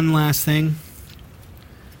 one last thing.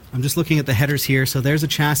 I'm just looking at the headers here. So there's a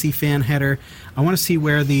chassis fan header. I want to see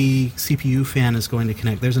where the CPU fan is going to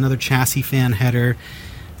connect. There's another chassis fan header.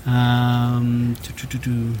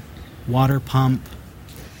 Water pump.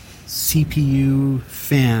 CPU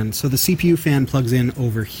fan. So the CPU fan plugs in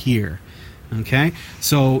over here. Okay?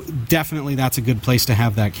 So definitely that's a good place to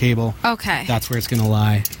have that cable. Okay. That's where it's going to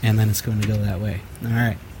lie, and then it's going to go that way. All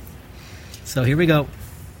right. So here we go.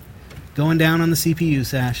 Going down on the CPU,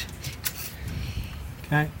 Sash.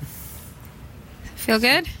 Okay. Feel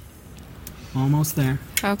good? Almost there.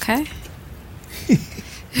 Okay.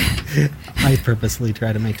 I purposely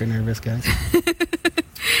try to make her nervous, guys.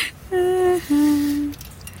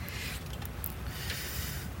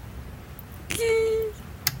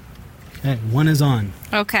 Okay, one is on.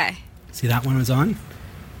 Okay. See, that one was on?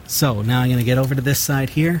 So now I'm going to get over to this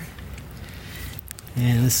side here.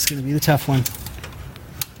 And this is going to be the tough one.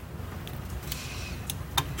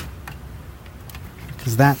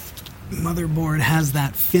 Because that motherboard has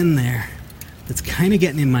that fin there that's kind of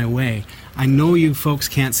getting in my way. I know you folks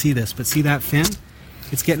can't see this, but see that fin?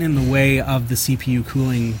 It's getting in the way of the CPU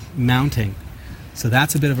cooling mounting. So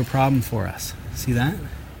that's a bit of a problem for us. See that?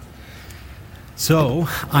 So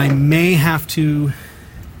I may have to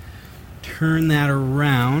turn that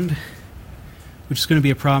around, which is going to be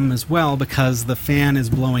a problem as well because the fan is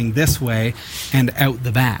blowing this way and out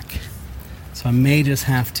the back. So I may just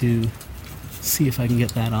have to see if I can get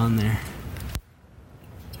that on there,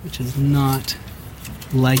 which is not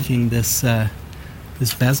liking this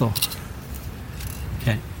this bezel.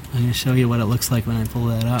 Okay, I'm going to show you what it looks like when I pull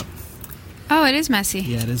that up. Oh, it is messy.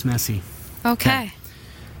 Yeah, it is messy. Okay.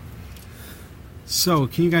 So,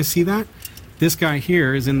 can you guys see that? This guy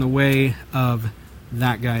here is in the way of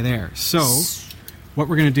that guy there. So, what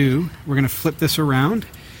we're going to do, we're going to flip this around.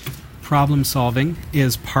 Problem solving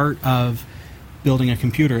is part of building a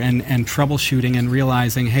computer and troubleshooting and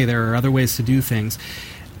realizing, hey, there are other ways to do things.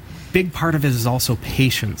 Big part of it is also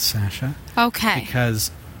patience, Sasha. Okay.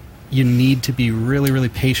 Because you need to be really, really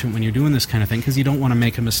patient when you're doing this kind of thing because you don't want to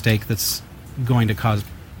make a mistake that's going to cause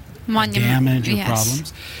damage or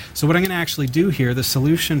problems. So what I'm going to actually do here, the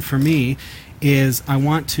solution for me is I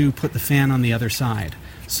want to put the fan on the other side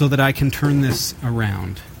so that I can turn this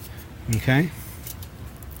around. Okay?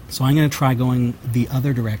 So I'm going to try going the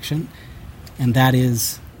other direction, and that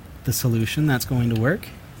is the solution. That's going to work.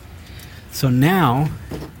 So now,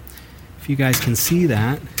 if you guys can see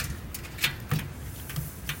that,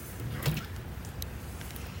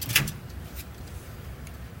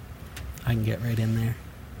 I can get right in there.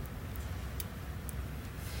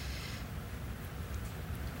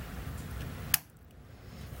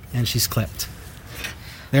 And she's clipped.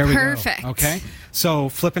 There we go. Perfect. Okay. So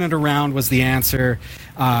flipping it around was the answer.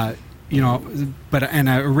 But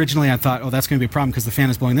originally I thought, oh, that's going to be a problem because the fan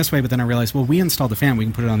is blowing this way. But then I realized, well, we installed the fan. We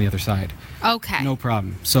can put it on the other side. Okay. No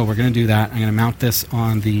problem. So we're going to do that. I'm going to mount this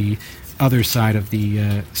on the other side of the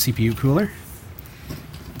CPU cooler.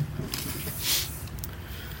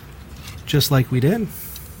 Just like we did.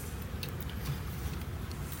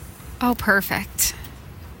 Oh, perfect.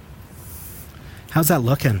 How's that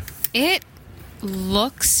looking? It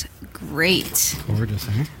looks great. Gorgeous,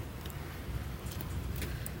 eh?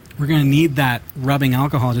 We're going to need that rubbing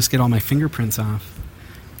alcohol to just get all my fingerprints off.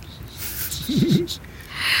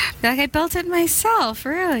 Like I built it myself,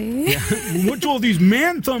 really. Yeah. What's all these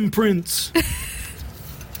man thumbprints?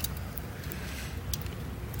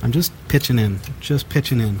 I'm just pitching in. Just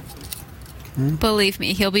pitching in. Believe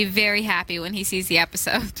me, he'll be very happy when he sees the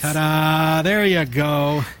episode. Ta-da! There you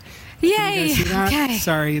go. Yay! Can you guys see that? Okay.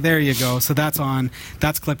 Sorry, there you go. So that's on.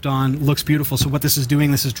 That's clipped on. Looks beautiful. So what this is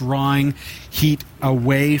doing, this is drawing heat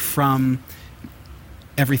away from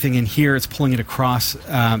everything in here. It's pulling it across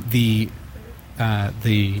the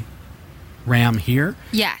RAM here.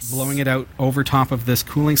 Yes. Blowing it out over top of this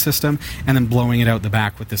cooling system, and then blowing it out the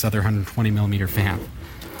back with this other 120 millimeter fan.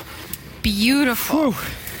 Beautiful.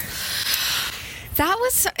 Whew. That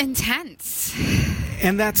was intense.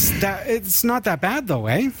 And that's that. It's not that bad though,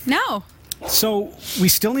 eh? No. So we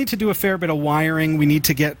still need to do a fair bit of wiring. We need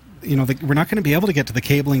to get, we're not going to be able to get to the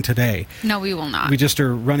cabling today. No, we will not. We just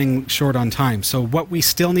are running short on time. So what we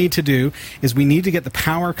still need to do is we need to get the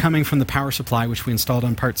power coming from the power supply, which we installed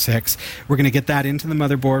on part 6. We're going to get that into the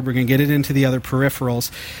motherboard. We're going to get it into the other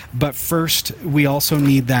peripherals. But first, we also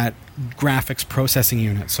need that graphics processing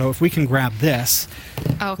unit. So if we can grab this,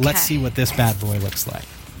 Okay. let's see what this bad boy looks like.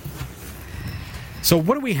 So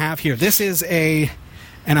what do we have here? This is and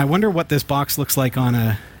I wonder what this box looks like on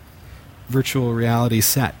a virtual reality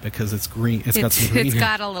set because it's green. It's got some green. It's here.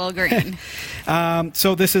 got a little green.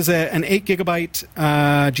 So this is an 8 gigabyte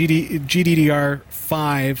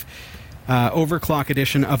GDDR5 overclock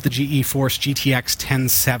edition of the GeForce GTX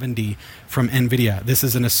 1070 from NVIDIA. This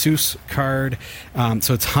is an Asus card,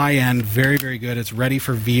 so it's high-end, very, very good. It's ready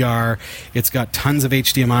for VR. It's got tons of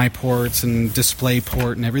HDMI ports and display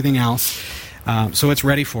port and everything else. So it's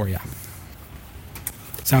ready for you.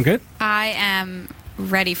 Sound good? I am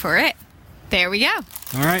ready for it. There we go.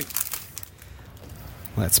 All right.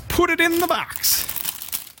 Let's put it in the box.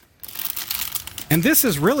 And this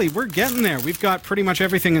is really, we're getting there. We've got pretty much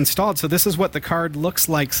everything installed. So this is what the card looks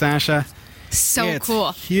like, Sasha. So It's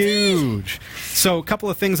cool. Huge. So a couple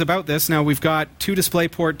of things about this. Now we've got 2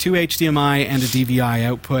 DisplayPort, 2 HDMI, and a DVI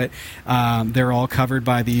output. They're all covered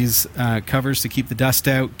by these covers to keep the dust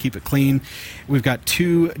out, keep it clean. We've got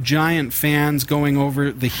 2 giant fans going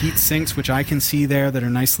over the heat sinks, which I can see there that are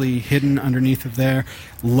nicely hidden underneath of there.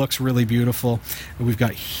 Looks really beautiful. We've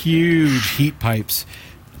got huge heat pipes.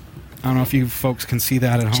 I don't know if you folks can see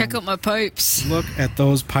that at home. Check out my pipes. Look at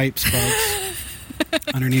those pipes, folks.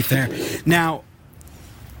 Underneath there. Now,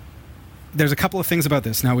 there's a couple of things about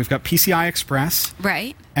this. Now, we've got PCI Express.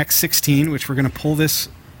 Right. X16, which we're going to pull this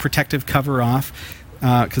protective cover off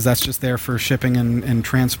because that's just there for shipping and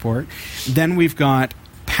transport. Then we've got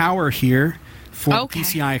power here for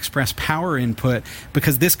PCI Express power input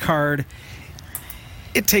because this card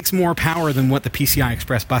it takes more power than what the PCI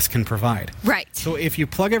Express bus can provide. Right. So if you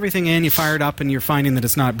plug everything in, you fire it up, and you're finding that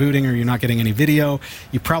it's not booting or you're not getting any video,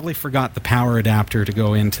 you probably forgot the power adapter to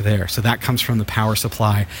go into there. So that comes from the power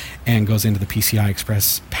supply and goes into the PCI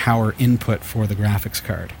Express power input for the graphics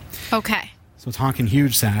card. Okay. So it's honking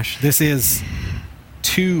huge, Sash. This is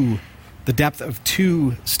the depth of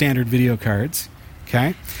 2 standard video cards.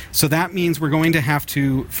 Okay? So that means we're going to have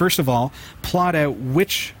to, first of all, plot out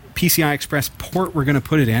which PCI Express port we're going to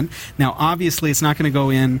put it in. Now, obviously, it's not going to go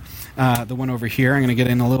in the one over here. I'm going to get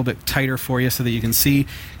in a little bit tighter for you so that you can see.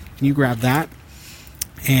 Can you grab that?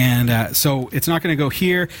 And so it's not going to go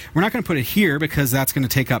here. We're not going to put it here because that's going to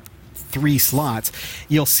take up 3 slots.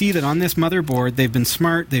 You'll see that on this motherboard, they've been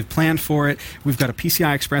smart. They've planned for it. We've got a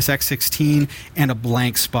PCI Express X16 and a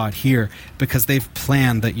blank spot here because they've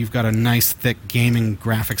planned that you've got a nice, thick gaming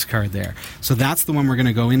graphics card there. So that's the one we're going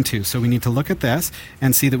to go into. So we need to look at this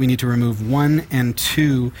and see that we need to remove 1 and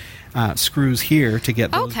 2 screws here to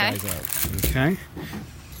get those guys out. Okay.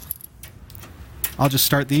 I'll just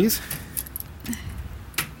start these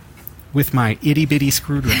with my itty-bitty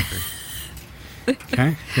screwdriver.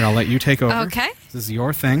 Okay, here, I'll let you take over. Okay. This is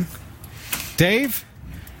your thing. Dave,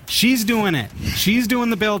 she's doing it. She's doing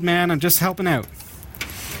the build, man. I'm just helping out.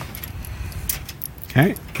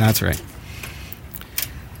 Okay, that's right.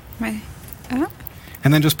 And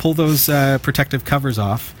then just pull those protective covers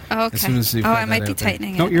off. Oh, okay. As soon as you've I got might that be out there.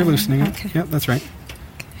 tightening No, it. you're loosening Okay. it. Yep, that's right.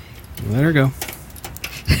 Let her go.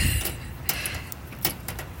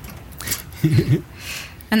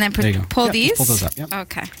 And then There you go. pull Yep, these? just pull those up. Yep.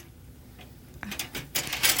 Okay.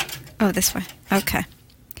 Oh, this way. Okay.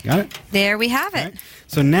 Got it? There we have it. Okay.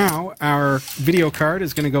 So now our video card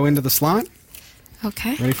is going to go into the slot.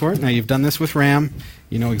 Okay. Ready for it? Now you've done this with RAM.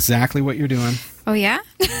 You know exactly what you're doing. Oh, yeah?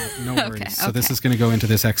 No worries. Okay, So this okay. is going to go into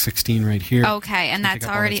this X16 right here. Okay, and Take that's up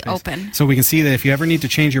all that already space. open. So we can see that if you ever need to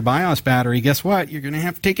change your BIOS battery, guess what? You're going to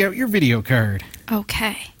have to take out your video card.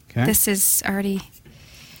 Okay. Okay. This is already...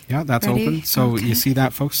 Yeah, that's Ready? open. So Okay. you see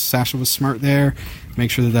that, folks? Sasha was smart there.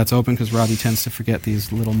 Make sure that that's open because Robbie tends to forget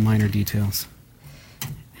these little minor details.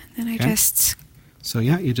 Then I Okay. just... So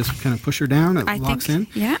yeah, you just kind of push her down. It I locks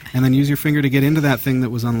think- in. yeah. And then use your finger to get into that thing that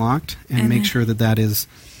was unlocked and And make then- sure that that is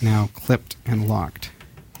now clipped and locked.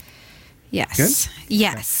 Yes. Good?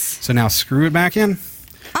 Yes. So now screw it back in.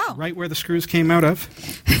 Oh. Right where the screws came out of.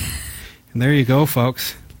 And there you go,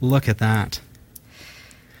 folks. Look at that.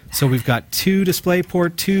 So we've got 2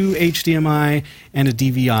 DisplayPort, 2 HDMI, and a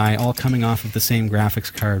DVI all coming off of the same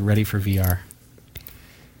graphics card ready for VR.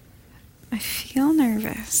 I feel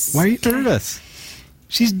nervous. Why are you Okay. nervous?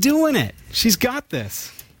 She's doing it. She's got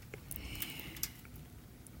this.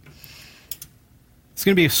 It's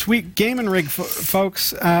going to be a sweet gaming rig,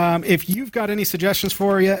 folks. If you've got any suggestions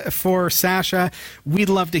for Sasha, we'd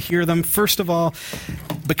love to hear them. First of all,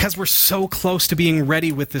 because we're so close to being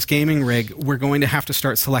ready with this gaming rig, we're going to have to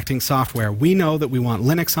start selecting software. We know that we want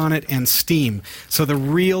Linux on it and Steam. So the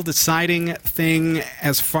real deciding thing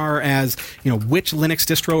as far as, which Linux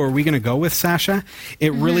distro are we going to go with, Sasha,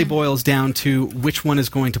 it really boils down to which one is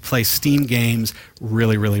going to play Steam games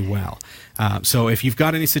really, really well. So if you've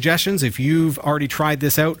got any suggestions, if you've already tried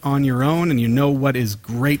this out on your own and you know what is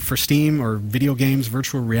great for Steam or video games,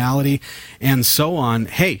 virtual reality, and so on,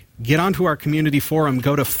 hey, get onto our community forum.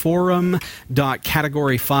 Go to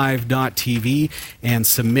forum.category5.tv and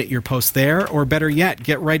submit your post there. Or better yet,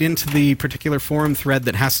 get right into the particular forum thread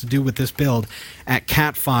that has to do with this build at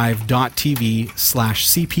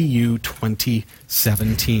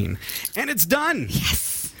cat5.tv/CPU2017. And it's done.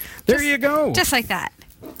 Yes. There you go. Just like that.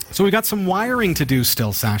 So we got some wiring to do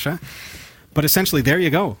still, Sasha. But essentially, there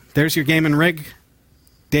you go. There's your gaming rig.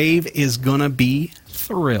 Dave is going to be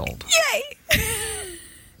thrilled. Yay!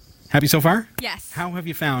 Happy so far? Yes. How have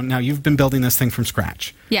you found? Now, you've been building this thing from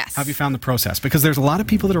scratch. Yes. How have you found the process? Because there's a lot of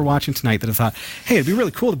people that are watching tonight that have thought, hey, it'd be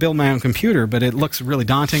really cool to build my own computer, but it looks really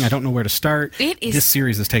daunting. I don't know where to start. It is. This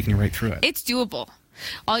series is taking you right through it. It's doable.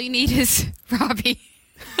 All you need is Robbie.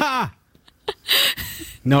 Ha!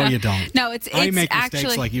 No, you don't. No, it's I make mistakes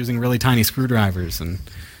actually like using really tiny screwdrivers and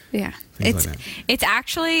yeah. things like that. It's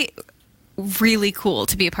actually really cool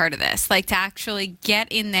to be a part of this. Like to actually get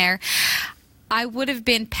in there. I would have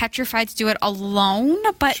been petrified to do it alone,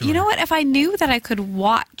 but Sure. you know what? If I knew that I could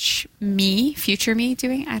watch me, future me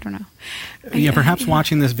doing, I don't know. perhaps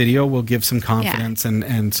watching this video will give some confidence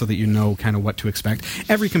and so that you know kind of what to expect.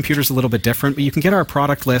 Every computer is a little bit different, but you can get our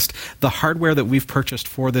product list, the hardware that we've purchased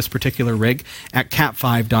for this particular rig, at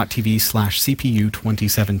cat5.tv/CPU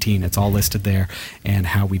 2017. It's all listed there and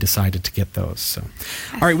how we decided to get those. So,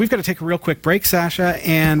 all right, we've got to take a real quick break, Sasha,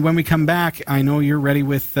 and when we come back, I know you're ready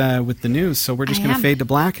with the news, so we're just going to fade to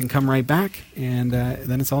black and come right back, and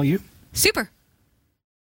then it's all you. Super.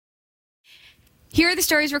 Here are the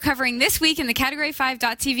stories we're covering this week in the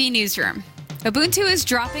Category5.tv newsroom. Ubuntu is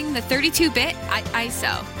dropping the 32-bit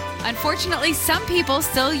ISO. Unfortunately, some people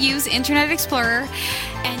still use Internet Explorer,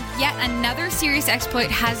 and yet another serious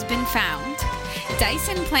exploit has been found.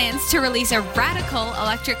 Dyson plans to release a radical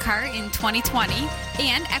electric car in 2020,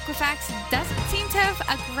 and Equifax doesn't seem to have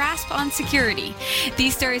a grasp on security.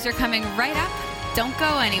 These stories are coming right up. Don't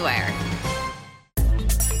go anywhere.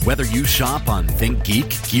 Whether you shop on ThinkGeek,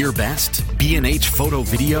 GearBest, B&H Photo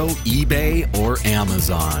Video, eBay, or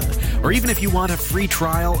Amazon, or even if you want a free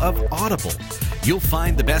trial of Audible, you'll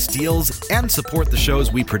find the best deals and support the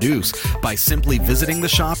shows we produce by simply visiting the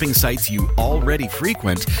shopping sites you already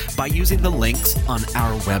frequent by using the links on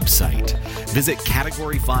our website. Visit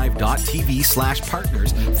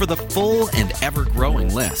category5.tv/partners for the full and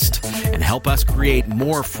ever-growing list and help us create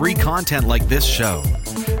more free content like this show.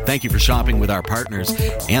 Thank you for shopping with our partners,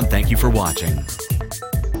 and thank you for watching.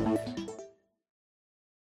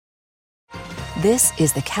 This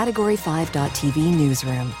is the Category5.tv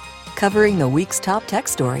newsroom, covering the week's top tech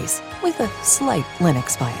stories with a slight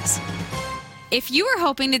Linux bias. If you were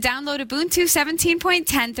hoping to download Ubuntu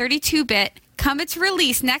 17.10 32-bit come its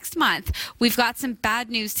release next month, we've got some bad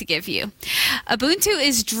news to give you. Ubuntu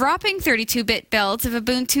is dropping 32-bit builds of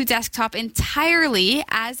Ubuntu Desktop entirely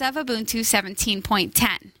as of Ubuntu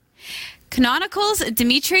 17.10. Canonical's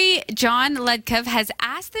Dmitry John Ledkov has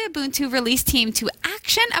asked the Ubuntu release team to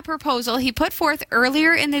action a proposal he put forth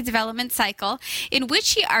earlier in the development cycle, in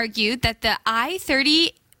which he argued that the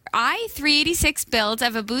i386 builds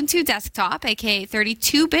of Ubuntu Desktop, aka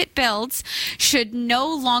 32-bit builds, should no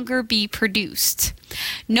longer be produced.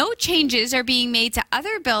 No changes are being made to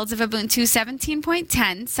other builds of Ubuntu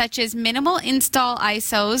 17.10, such as minimal install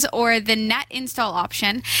ISOs or the net install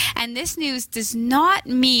option, and this news does not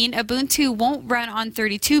mean Ubuntu won't run on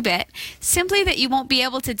 32-bit, simply that you won't be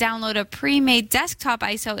able to download a pre-made desktop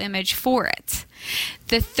ISO image for it.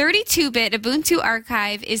 The 32-bit Ubuntu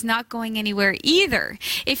archive is not going anywhere either.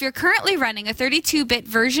 If you're currently running a 32-bit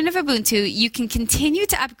version of Ubuntu, you can continue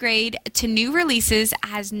to upgrade to new releases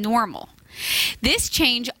as normal. This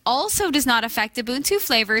change also does not affect Ubuntu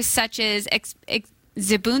flavors such as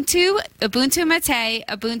Xubuntu, Ubuntu Mate,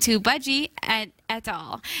 Ubuntu Budgie, et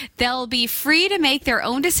al. They'll be free to make their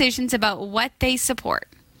own decisions about what they support.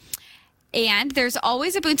 And there's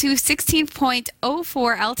always Ubuntu 16.04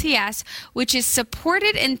 LTS, which is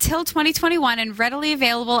supported until 2021 and readily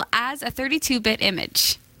available as a 32-bit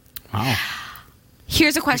image. Wow.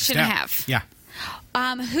 Here's a question I have. Yeah.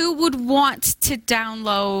 Who would want to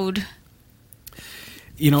download...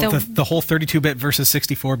 the whole 32-bit versus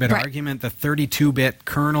 64-bit argument, the 32-bit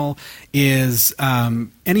kernel is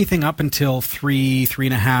anything up until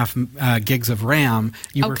 3.5 gigs of RAM,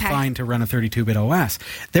 you were fine to run a 32-bit OS.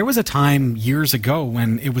 There was a time years ago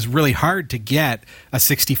when it was really hard to get a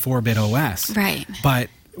 64-bit OS. Right. But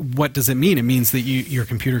what does it mean? It means that your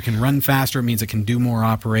computer can run faster. It means it can do more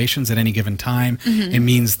operations at any given time. Mm-hmm. It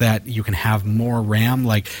means that you can have more RAM.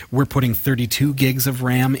 Like, we're putting 32 gigs of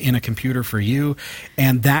RAM in a computer for you,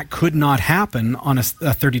 and that could not happen on a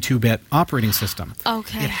 32-bit operating system.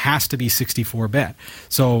 Okay. It has to be 64-bit.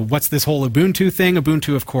 So what's this whole Ubuntu thing?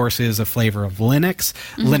 Ubuntu, of course, is a flavor of Linux.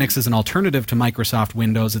 Mm-hmm. Linux is an alternative to Microsoft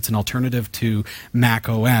Windows. It's an alternative to Mac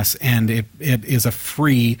OS, and it is a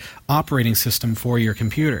free operating system for your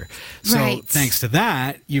computer. So thanks to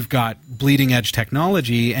that, you've got bleeding edge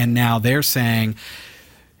technology, and now they're saying,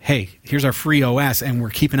 hey, here's our free OS, and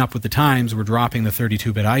we're keeping up with the times. We're dropping the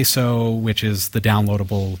 32-bit ISO, which is the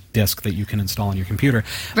downloadable disk that you can install on your computer.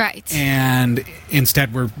 Right. And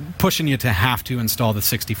instead, we're pushing you to have to install the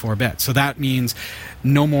 64-bit. So that means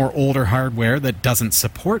no more older hardware that doesn't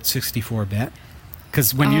support 64-bit.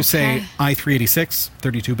 Because when you say i386,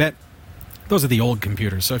 32-bit, those are the old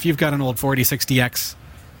computers. So if you've got an old 486DX2,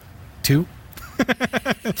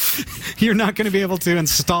 you're not going to be able to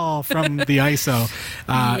install from the ISO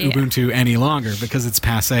Ubuntu any longer because it's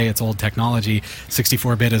passé, it's old technology.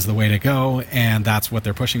 64-bit is the way to go, and that's what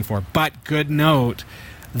they're pushing for. But good note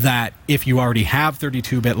that if you already have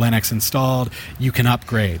 32-bit Linux installed, you can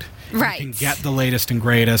upgrade. Right. You can get the latest and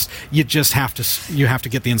greatest. You just have to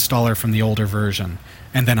get the installer from the older version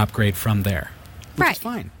and then upgrade from there. Which is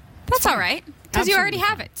fine. That's all right. because you already Absolutely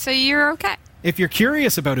have fine. it, so you're okay. If you're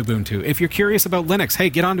curious about Ubuntu, if you're curious about Linux, hey,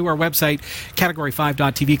 get onto our website,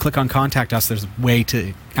 category5.tv, click on Contact Us. There's a way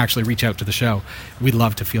to actually reach out to the show. We'd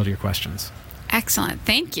love to field your questions. Excellent.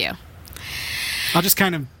 Thank you. I'll just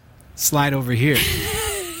kind of slide over here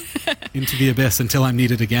into the abyss until I'm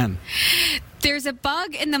needed again. There's a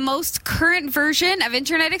bug in the most current version of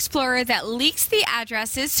Internet Explorer that leaks the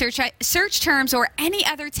addresses, search terms, or any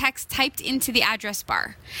other text typed into the address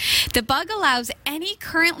bar. The bug allows any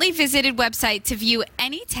currently visited website to view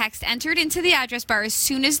any text entered into the address bar as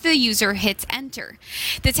soon as the user hits enter.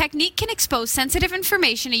 The technique can expose sensitive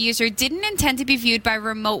information a user didn't intend to be viewed by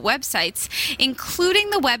remote websites,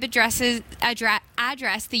 including the web address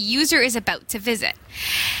the user is about to visit.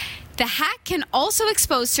 The hack can also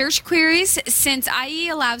expose search queries since IE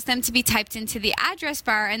allows them to be typed into the address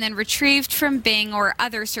bar and then retrieved from Bing or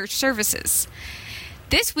other search services.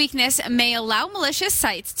 This weakness may allow malicious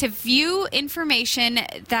sites to view information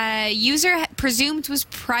the user presumed was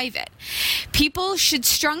private. People should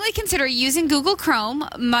strongly consider using Google Chrome,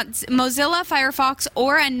 Mozilla Firefox,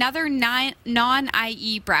 or another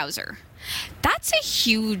non-IE browser. That's a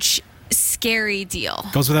huge scary deal.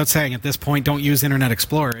 Goes without saying, at this point, don't use Internet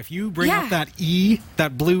Explorer. If you bring up Yeah.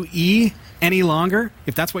 that blue E any longer,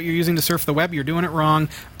 if that's what you're using to surf the web, you're doing it wrong.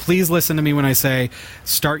 Please listen to me when I say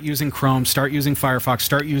start using Chrome, start using Firefox,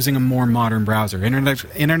 start using a more modern browser.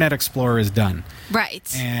 Internet Explorer is done.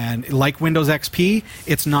 Right. And like Windows XP,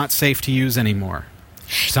 it's not safe to use anymore.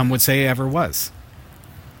 Some would say it ever was.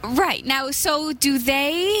 Right. Now, so do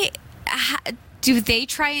they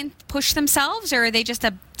try and push themselves, or are they just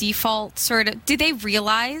a default sort of? Do they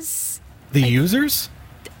realize? The users?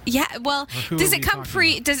 Yeah. Well, who does are it we come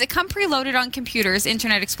talking does it come preloaded on computers?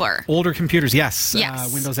 Internet Explorer. Older computers, yes.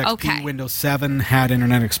 Yes. Windows XP, Okay. Windows 7 had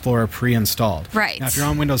Internet Explorer pre-installed. Right. Now, if you're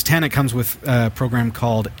on Windows 10, it comes with a program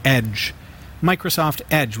called Edge. Microsoft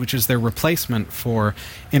Edge, which is their replacement for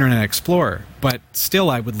Internet Explorer. But still,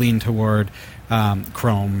 I would lean toward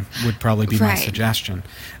Chrome would probably be my Right. suggestion.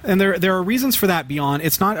 And there are reasons for that beyond.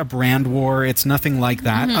 It's not a brand war. It's nothing like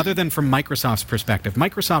that, other than from Microsoft's perspective.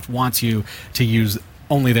 Microsoft wants you to use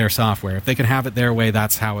only their software. If they can have it their way,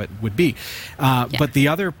 that's how it would be. But the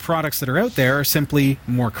other products that are out there are simply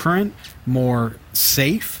more current, more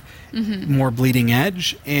safe, more bleeding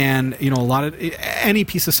edge, and a lot of any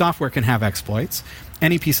piece of software can have exploits.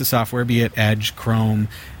 Any piece of software, be it Edge, Chrome,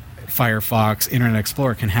 Firefox, Internet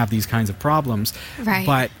Explorer, can have these kinds of problems. Right.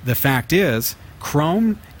 But the fact is,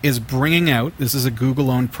 Chrome is bringing out, this is a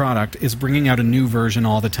Google-owned product, is bringing out a new version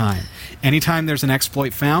all the time. Anytime there's an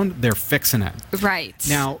exploit found, they're fixing it. Right.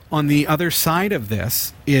 Now, on the other side of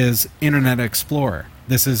this is Internet Explorer.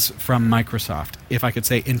 This is from Microsoft. If I could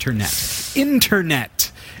say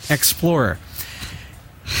Internet Explorer.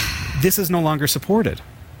 This is no longer supported.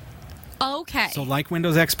 Okay. So like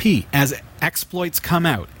Windows XP, as exploits come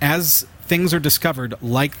out, as things are discovered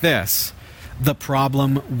like this, the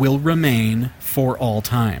problem will remain for all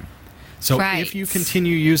time. So Right. if you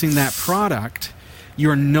continue using that product,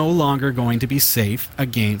 you're no longer going to be safe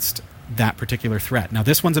against that particular threat. Now,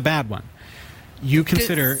 this one's a bad one. You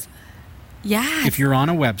consider, yeah. if you're on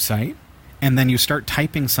a website and then you start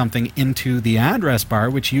typing something into the address bar,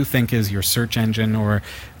 which you think is your search engine or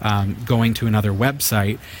going to another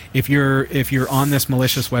website, if you're on this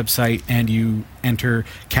malicious website and you enter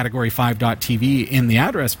category5.tv in the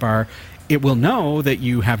address bar, it will know that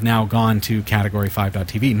you have now gone to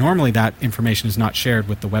category5.tv. Normally that information is not shared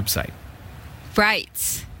with the website,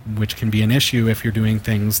 Right. which can be an issue if you're doing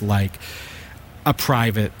things like a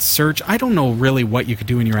private search. I don't know really what you could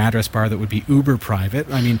do in your address bar that would be uber private.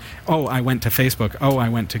 I mean, I went to Facebook. I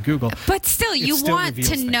went to Google. But still, you still want reveals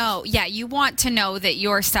to things. know. Yeah, you want to know that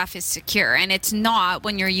your stuff is secure, and it's not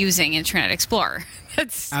when you're using Internet Explorer.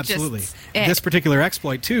 That's Absolutely. Just it. This particular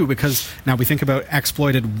exploit, too, because now we think about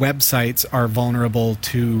exploited websites are vulnerable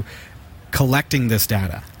to collecting this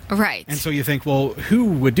data. Right. And so you think, well, who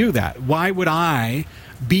would do that? Why would I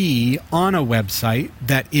be on a website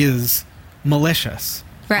that is malicious?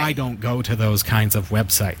 Right. I don't go to those kinds of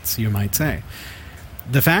websites, you might say.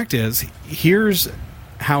 The fact is, here's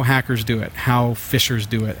how hackers do it, how phishers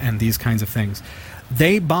do it, and these kinds of things.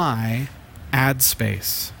 They buy ad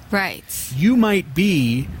space. Right. You might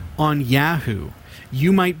be on Yahoo,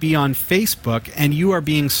 you might be on Facebook, and you are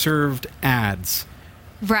being served ads.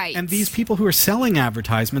 Right. And these people who are selling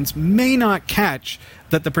advertisements may not catch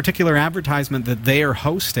that the particular advertisement that they are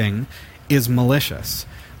hosting is malicious.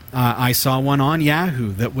 I saw one on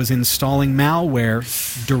Yahoo that was installing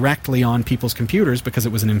malware directly on people's computers because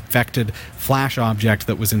it was an infected Flash object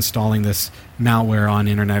that was installing this malware on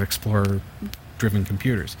Internet Explorer driven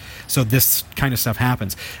computers. So this kind of stuff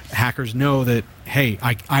happens. Hackers know that, hey,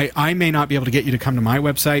 I may not be able to get you to come to my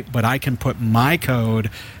website, but I can put my code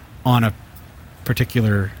on a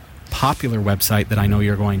particular popular website that I know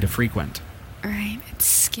you're going to frequent. Right. It's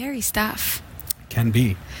scary stuff. Can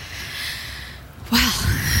be. Well,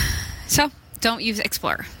 so don't use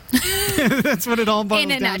Explorer. That's what it all boils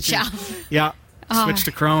down In a nutshell. to. Yeah. Switch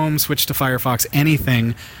to Chrome, switch to Firefox,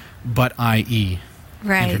 anything but IE,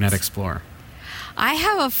 Right. Internet Explorer. I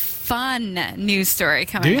have a fun news story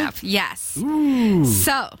coming you? up. Yes. Ooh.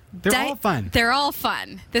 So They're all fun. They're all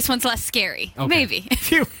fun. This one's less scary. Okay. Maybe.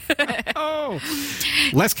 Phew. Oh.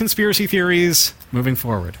 Less conspiracy theories moving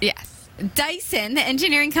forward. Yes. Dyson, the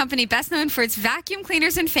engineering company best known for its vacuum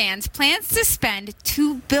cleaners and fans, plans to spend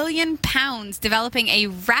 £2 billion developing a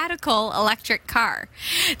radical electric car.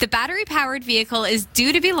 The battery-powered vehicle is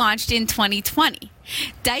due to be launched in 2020.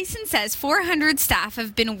 Dyson says 400 staff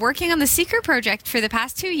have been working on the secret project for the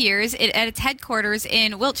past 2 years at its headquarters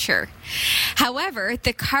in Wiltshire. However,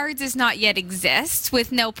 the car does not yet exist,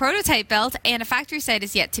 with no prototype built, and a factory site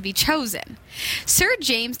is yet to be chosen. Sir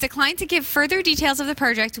James declined to give further details of the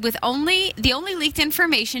project, with the only leaked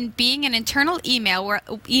information being an internal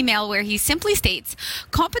email where he simply states,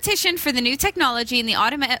 "Competition for the new technology in the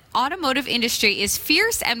automotive industry is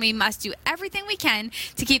fierce, and we must do everything we can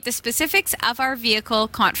to keep the specifics of our vehicle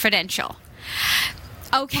confidential."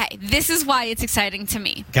 Okay, this is why it's exciting to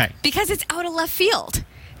me. Okay. Because it's out of left field.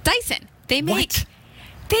 Dyson, they make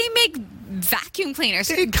vacuum cleaners.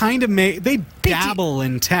 They kind of they dabble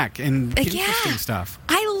in tech and interesting stuff.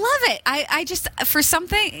 I love it. I just, for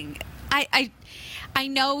something, I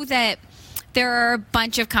know that there are a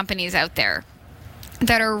bunch of companies out there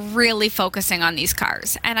that are really focusing on these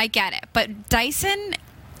cars, and I get it. But Dyson,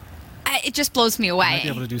 it just blows me away. Might be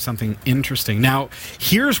able to do something interesting. Now,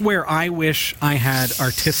 here's where I wish I had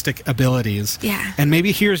artistic abilities. Yeah. And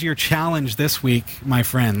maybe here's your challenge this week, my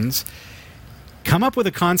friends. Come up with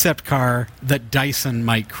a concept car that Dyson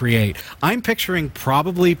might create. I'm picturing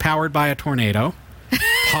probably powered by a tornado,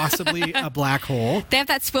 possibly a black hole. They have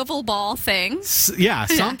that swivel ball thing. Yeah,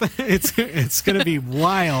 something. It's going to be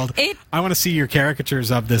wild. I want to see your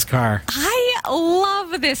caricatures of this car. I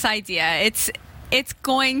love this idea. It's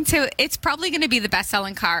probably going to be the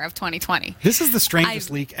best-selling car of 2020. This is the strangest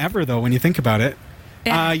leak ever, though, when you think about it.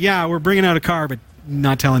 Yeah, we're bringing out a car, but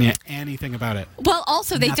not telling you anything about it. Well,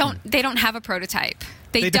 also they Nothing. don't have a prototype.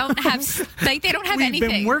 They don't have We've anything.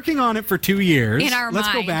 been working on it for 2 years. In our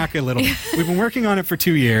Let's mind. go back a little. We've been working on it for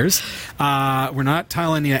 2 years. We're not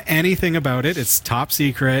telling you anything about it. It's top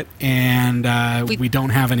secret, and we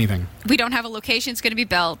don't have anything. We don't have a location it's going to be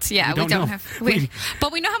built. Yeah, we don't know. have.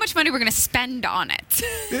 But we know how much money we're going to spend on it.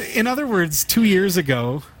 In other words, 2 years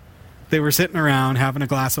ago, they were sitting around having a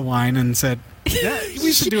glass of wine and said, yeah,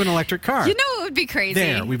 we should do an electric car. You know it would be crazy.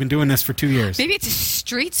 There, we've been doing this for 2 years. Maybe it's a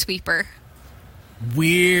street sweeper.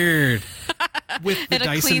 Weird. With the It'll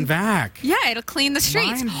Dyson clean- vac. Yeah, it'll clean the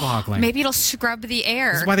streets. Mind-boggling. Maybe it'll scrub the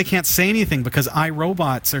air. This is why they can't say anything, because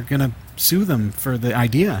iRobots are going to sue them for the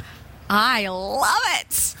idea. I love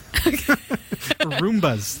it. Or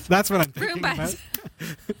Roombas. That's what I'm thinking Roombas. about.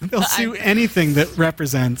 They'll sue anything that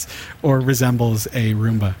represents or resembles a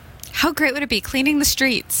Roomba. How great would it be cleaning the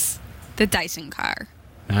streets? The Dyson car.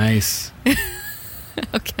 Nice.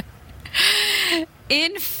 Okay.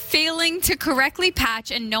 In failing to correctly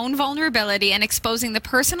patch a known vulnerability and exposing the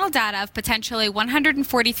personal data of potentially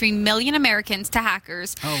 143 million Americans to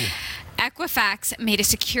hackers, Equifax made a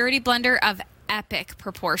security blunder of epic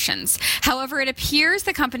proportions. However, it appears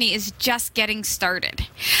the company is just getting started.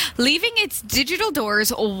 Leaving its digital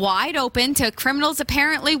doors wide open to criminals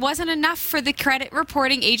apparently wasn't enough for the credit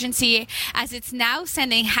reporting agency, as it's now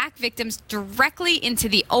sending hack victims directly into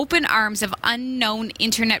the open arms of unknown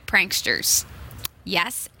internet pranksters.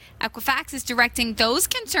 Yes, Equifax is directing those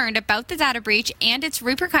concerned about the data breach and its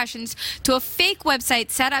repercussions to a fake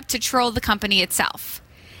website set up to troll the company itself.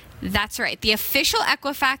 That's right. The official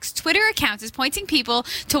Equifax Twitter account is pointing people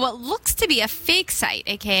to what looks to be a fake site,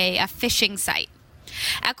 aka a phishing site.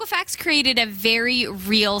 Equifax created a very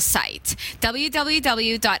real site,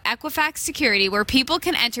 www.equifaxsecurity, where people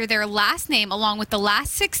can enter their last name along with the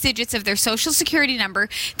last 6 digits of their social security number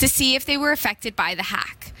to see if they were affected by the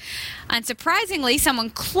hack. Unsurprisingly,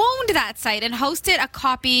 someone cloned that site and hosted a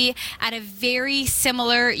copy at a very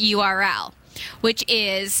similar URL, which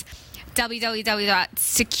is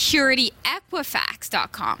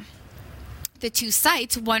www.securityequifax.com. The two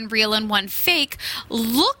sites, one real and one fake,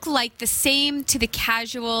 look like the same to the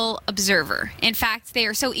casual observer. In fact, they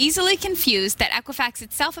are so easily confused that Equifax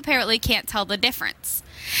itself apparently can't tell the difference.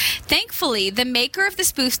 Thankfully, the maker of the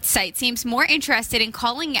spoofed site seems more interested in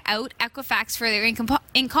calling out Equifax for their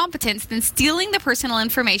incompetence than stealing the personal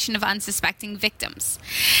information of unsuspecting victims.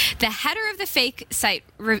 The header of the fake site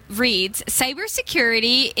reads,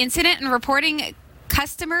 "Cybersecurity incident and reporting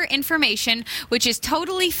customer information, which is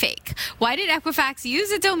totally fake. Why did Equifax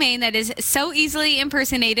use a domain that is so easily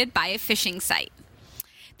impersonated by a phishing site?"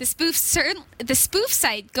 The spoof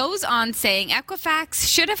site goes on saying Equifax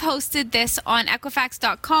should have hosted this on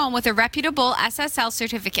Equifax.com with a reputable SSL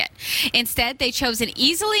certificate. Instead, they chose an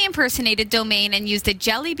easily impersonated domain and used a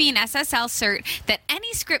Jelly Bean SSL cert that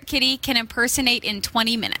any script kiddie can impersonate in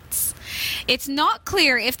 20 minutes. It's not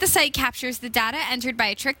clear if the site captures the data entered by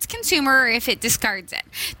a tricked consumer or if it discards it.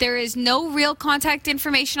 There is no real contact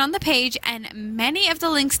information on the page, and many of the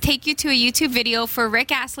links take you to a YouTube video for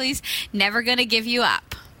Rick Astley's Never Gonna Give You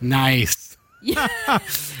Up. Nice. Yeah.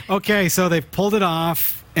 Okay, so they've pulled it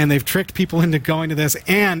off, and they've tricked people into going to this,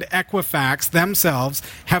 and Equifax themselves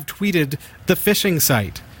have tweeted the phishing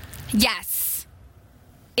site. Yes.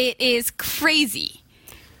 It is crazy.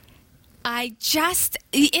 It's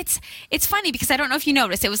funny because I don't know if you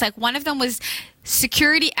noticed, it was like one of them was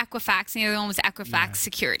Security Equifax and the other one was Equifax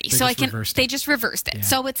Security. They just reversed it. Yeah.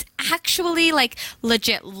 So it's actually like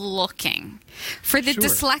legit looking. For the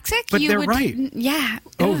dyslexic, but they're would right. Yeah.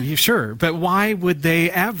 Oh, you sure? But why would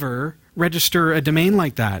they ever register a domain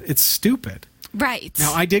like that? It's stupid. Right.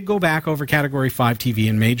 Now, I did go back over Category 5 TV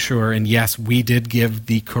and made sure, and yes, we did give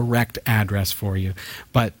the correct address for you.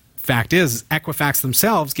 But fact is, Equifax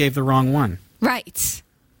themselves gave the wrong one. Right.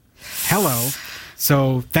 Hello.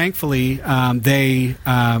 So thankfully, they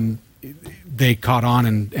caught on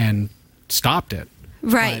and stopped it.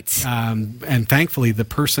 Right. But, and thankfully, the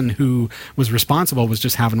person who was responsible was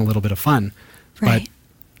just having a little bit of fun. Right.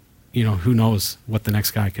 But, who knows what the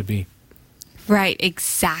next guy could be. Right,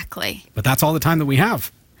 exactly. But that's all the time that we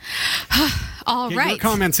have. All Get right. your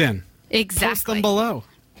comments in. Exactly. Post them below.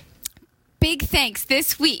 Big thanks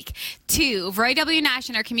this week to Roy W. Nash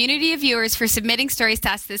and our community of viewers for submitting stories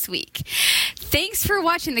to us this week. Thanks for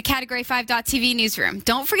watching the Category5.tv newsroom.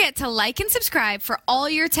 Don't forget to like and subscribe for all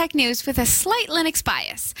your tech news with a slight Linux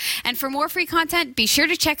bias. And for more free content, be sure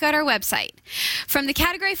to check out our website. From the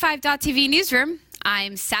Category5.tv newsroom,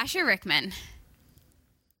 I'm Sasha Rickman.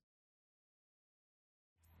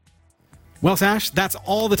 Well, Sash, that's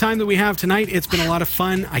all the time that we have tonight. It's been a lot of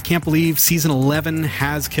fun. I can't believe Season 11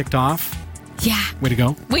 has kicked off. Yeah. Way to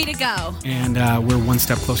go. Way to go. And we're one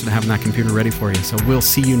step closer to having that computer ready for you. So we'll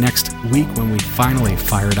see you next week when we finally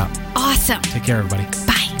fire it up. Awesome. Take care, everybody.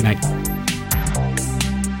 Bye. Good night.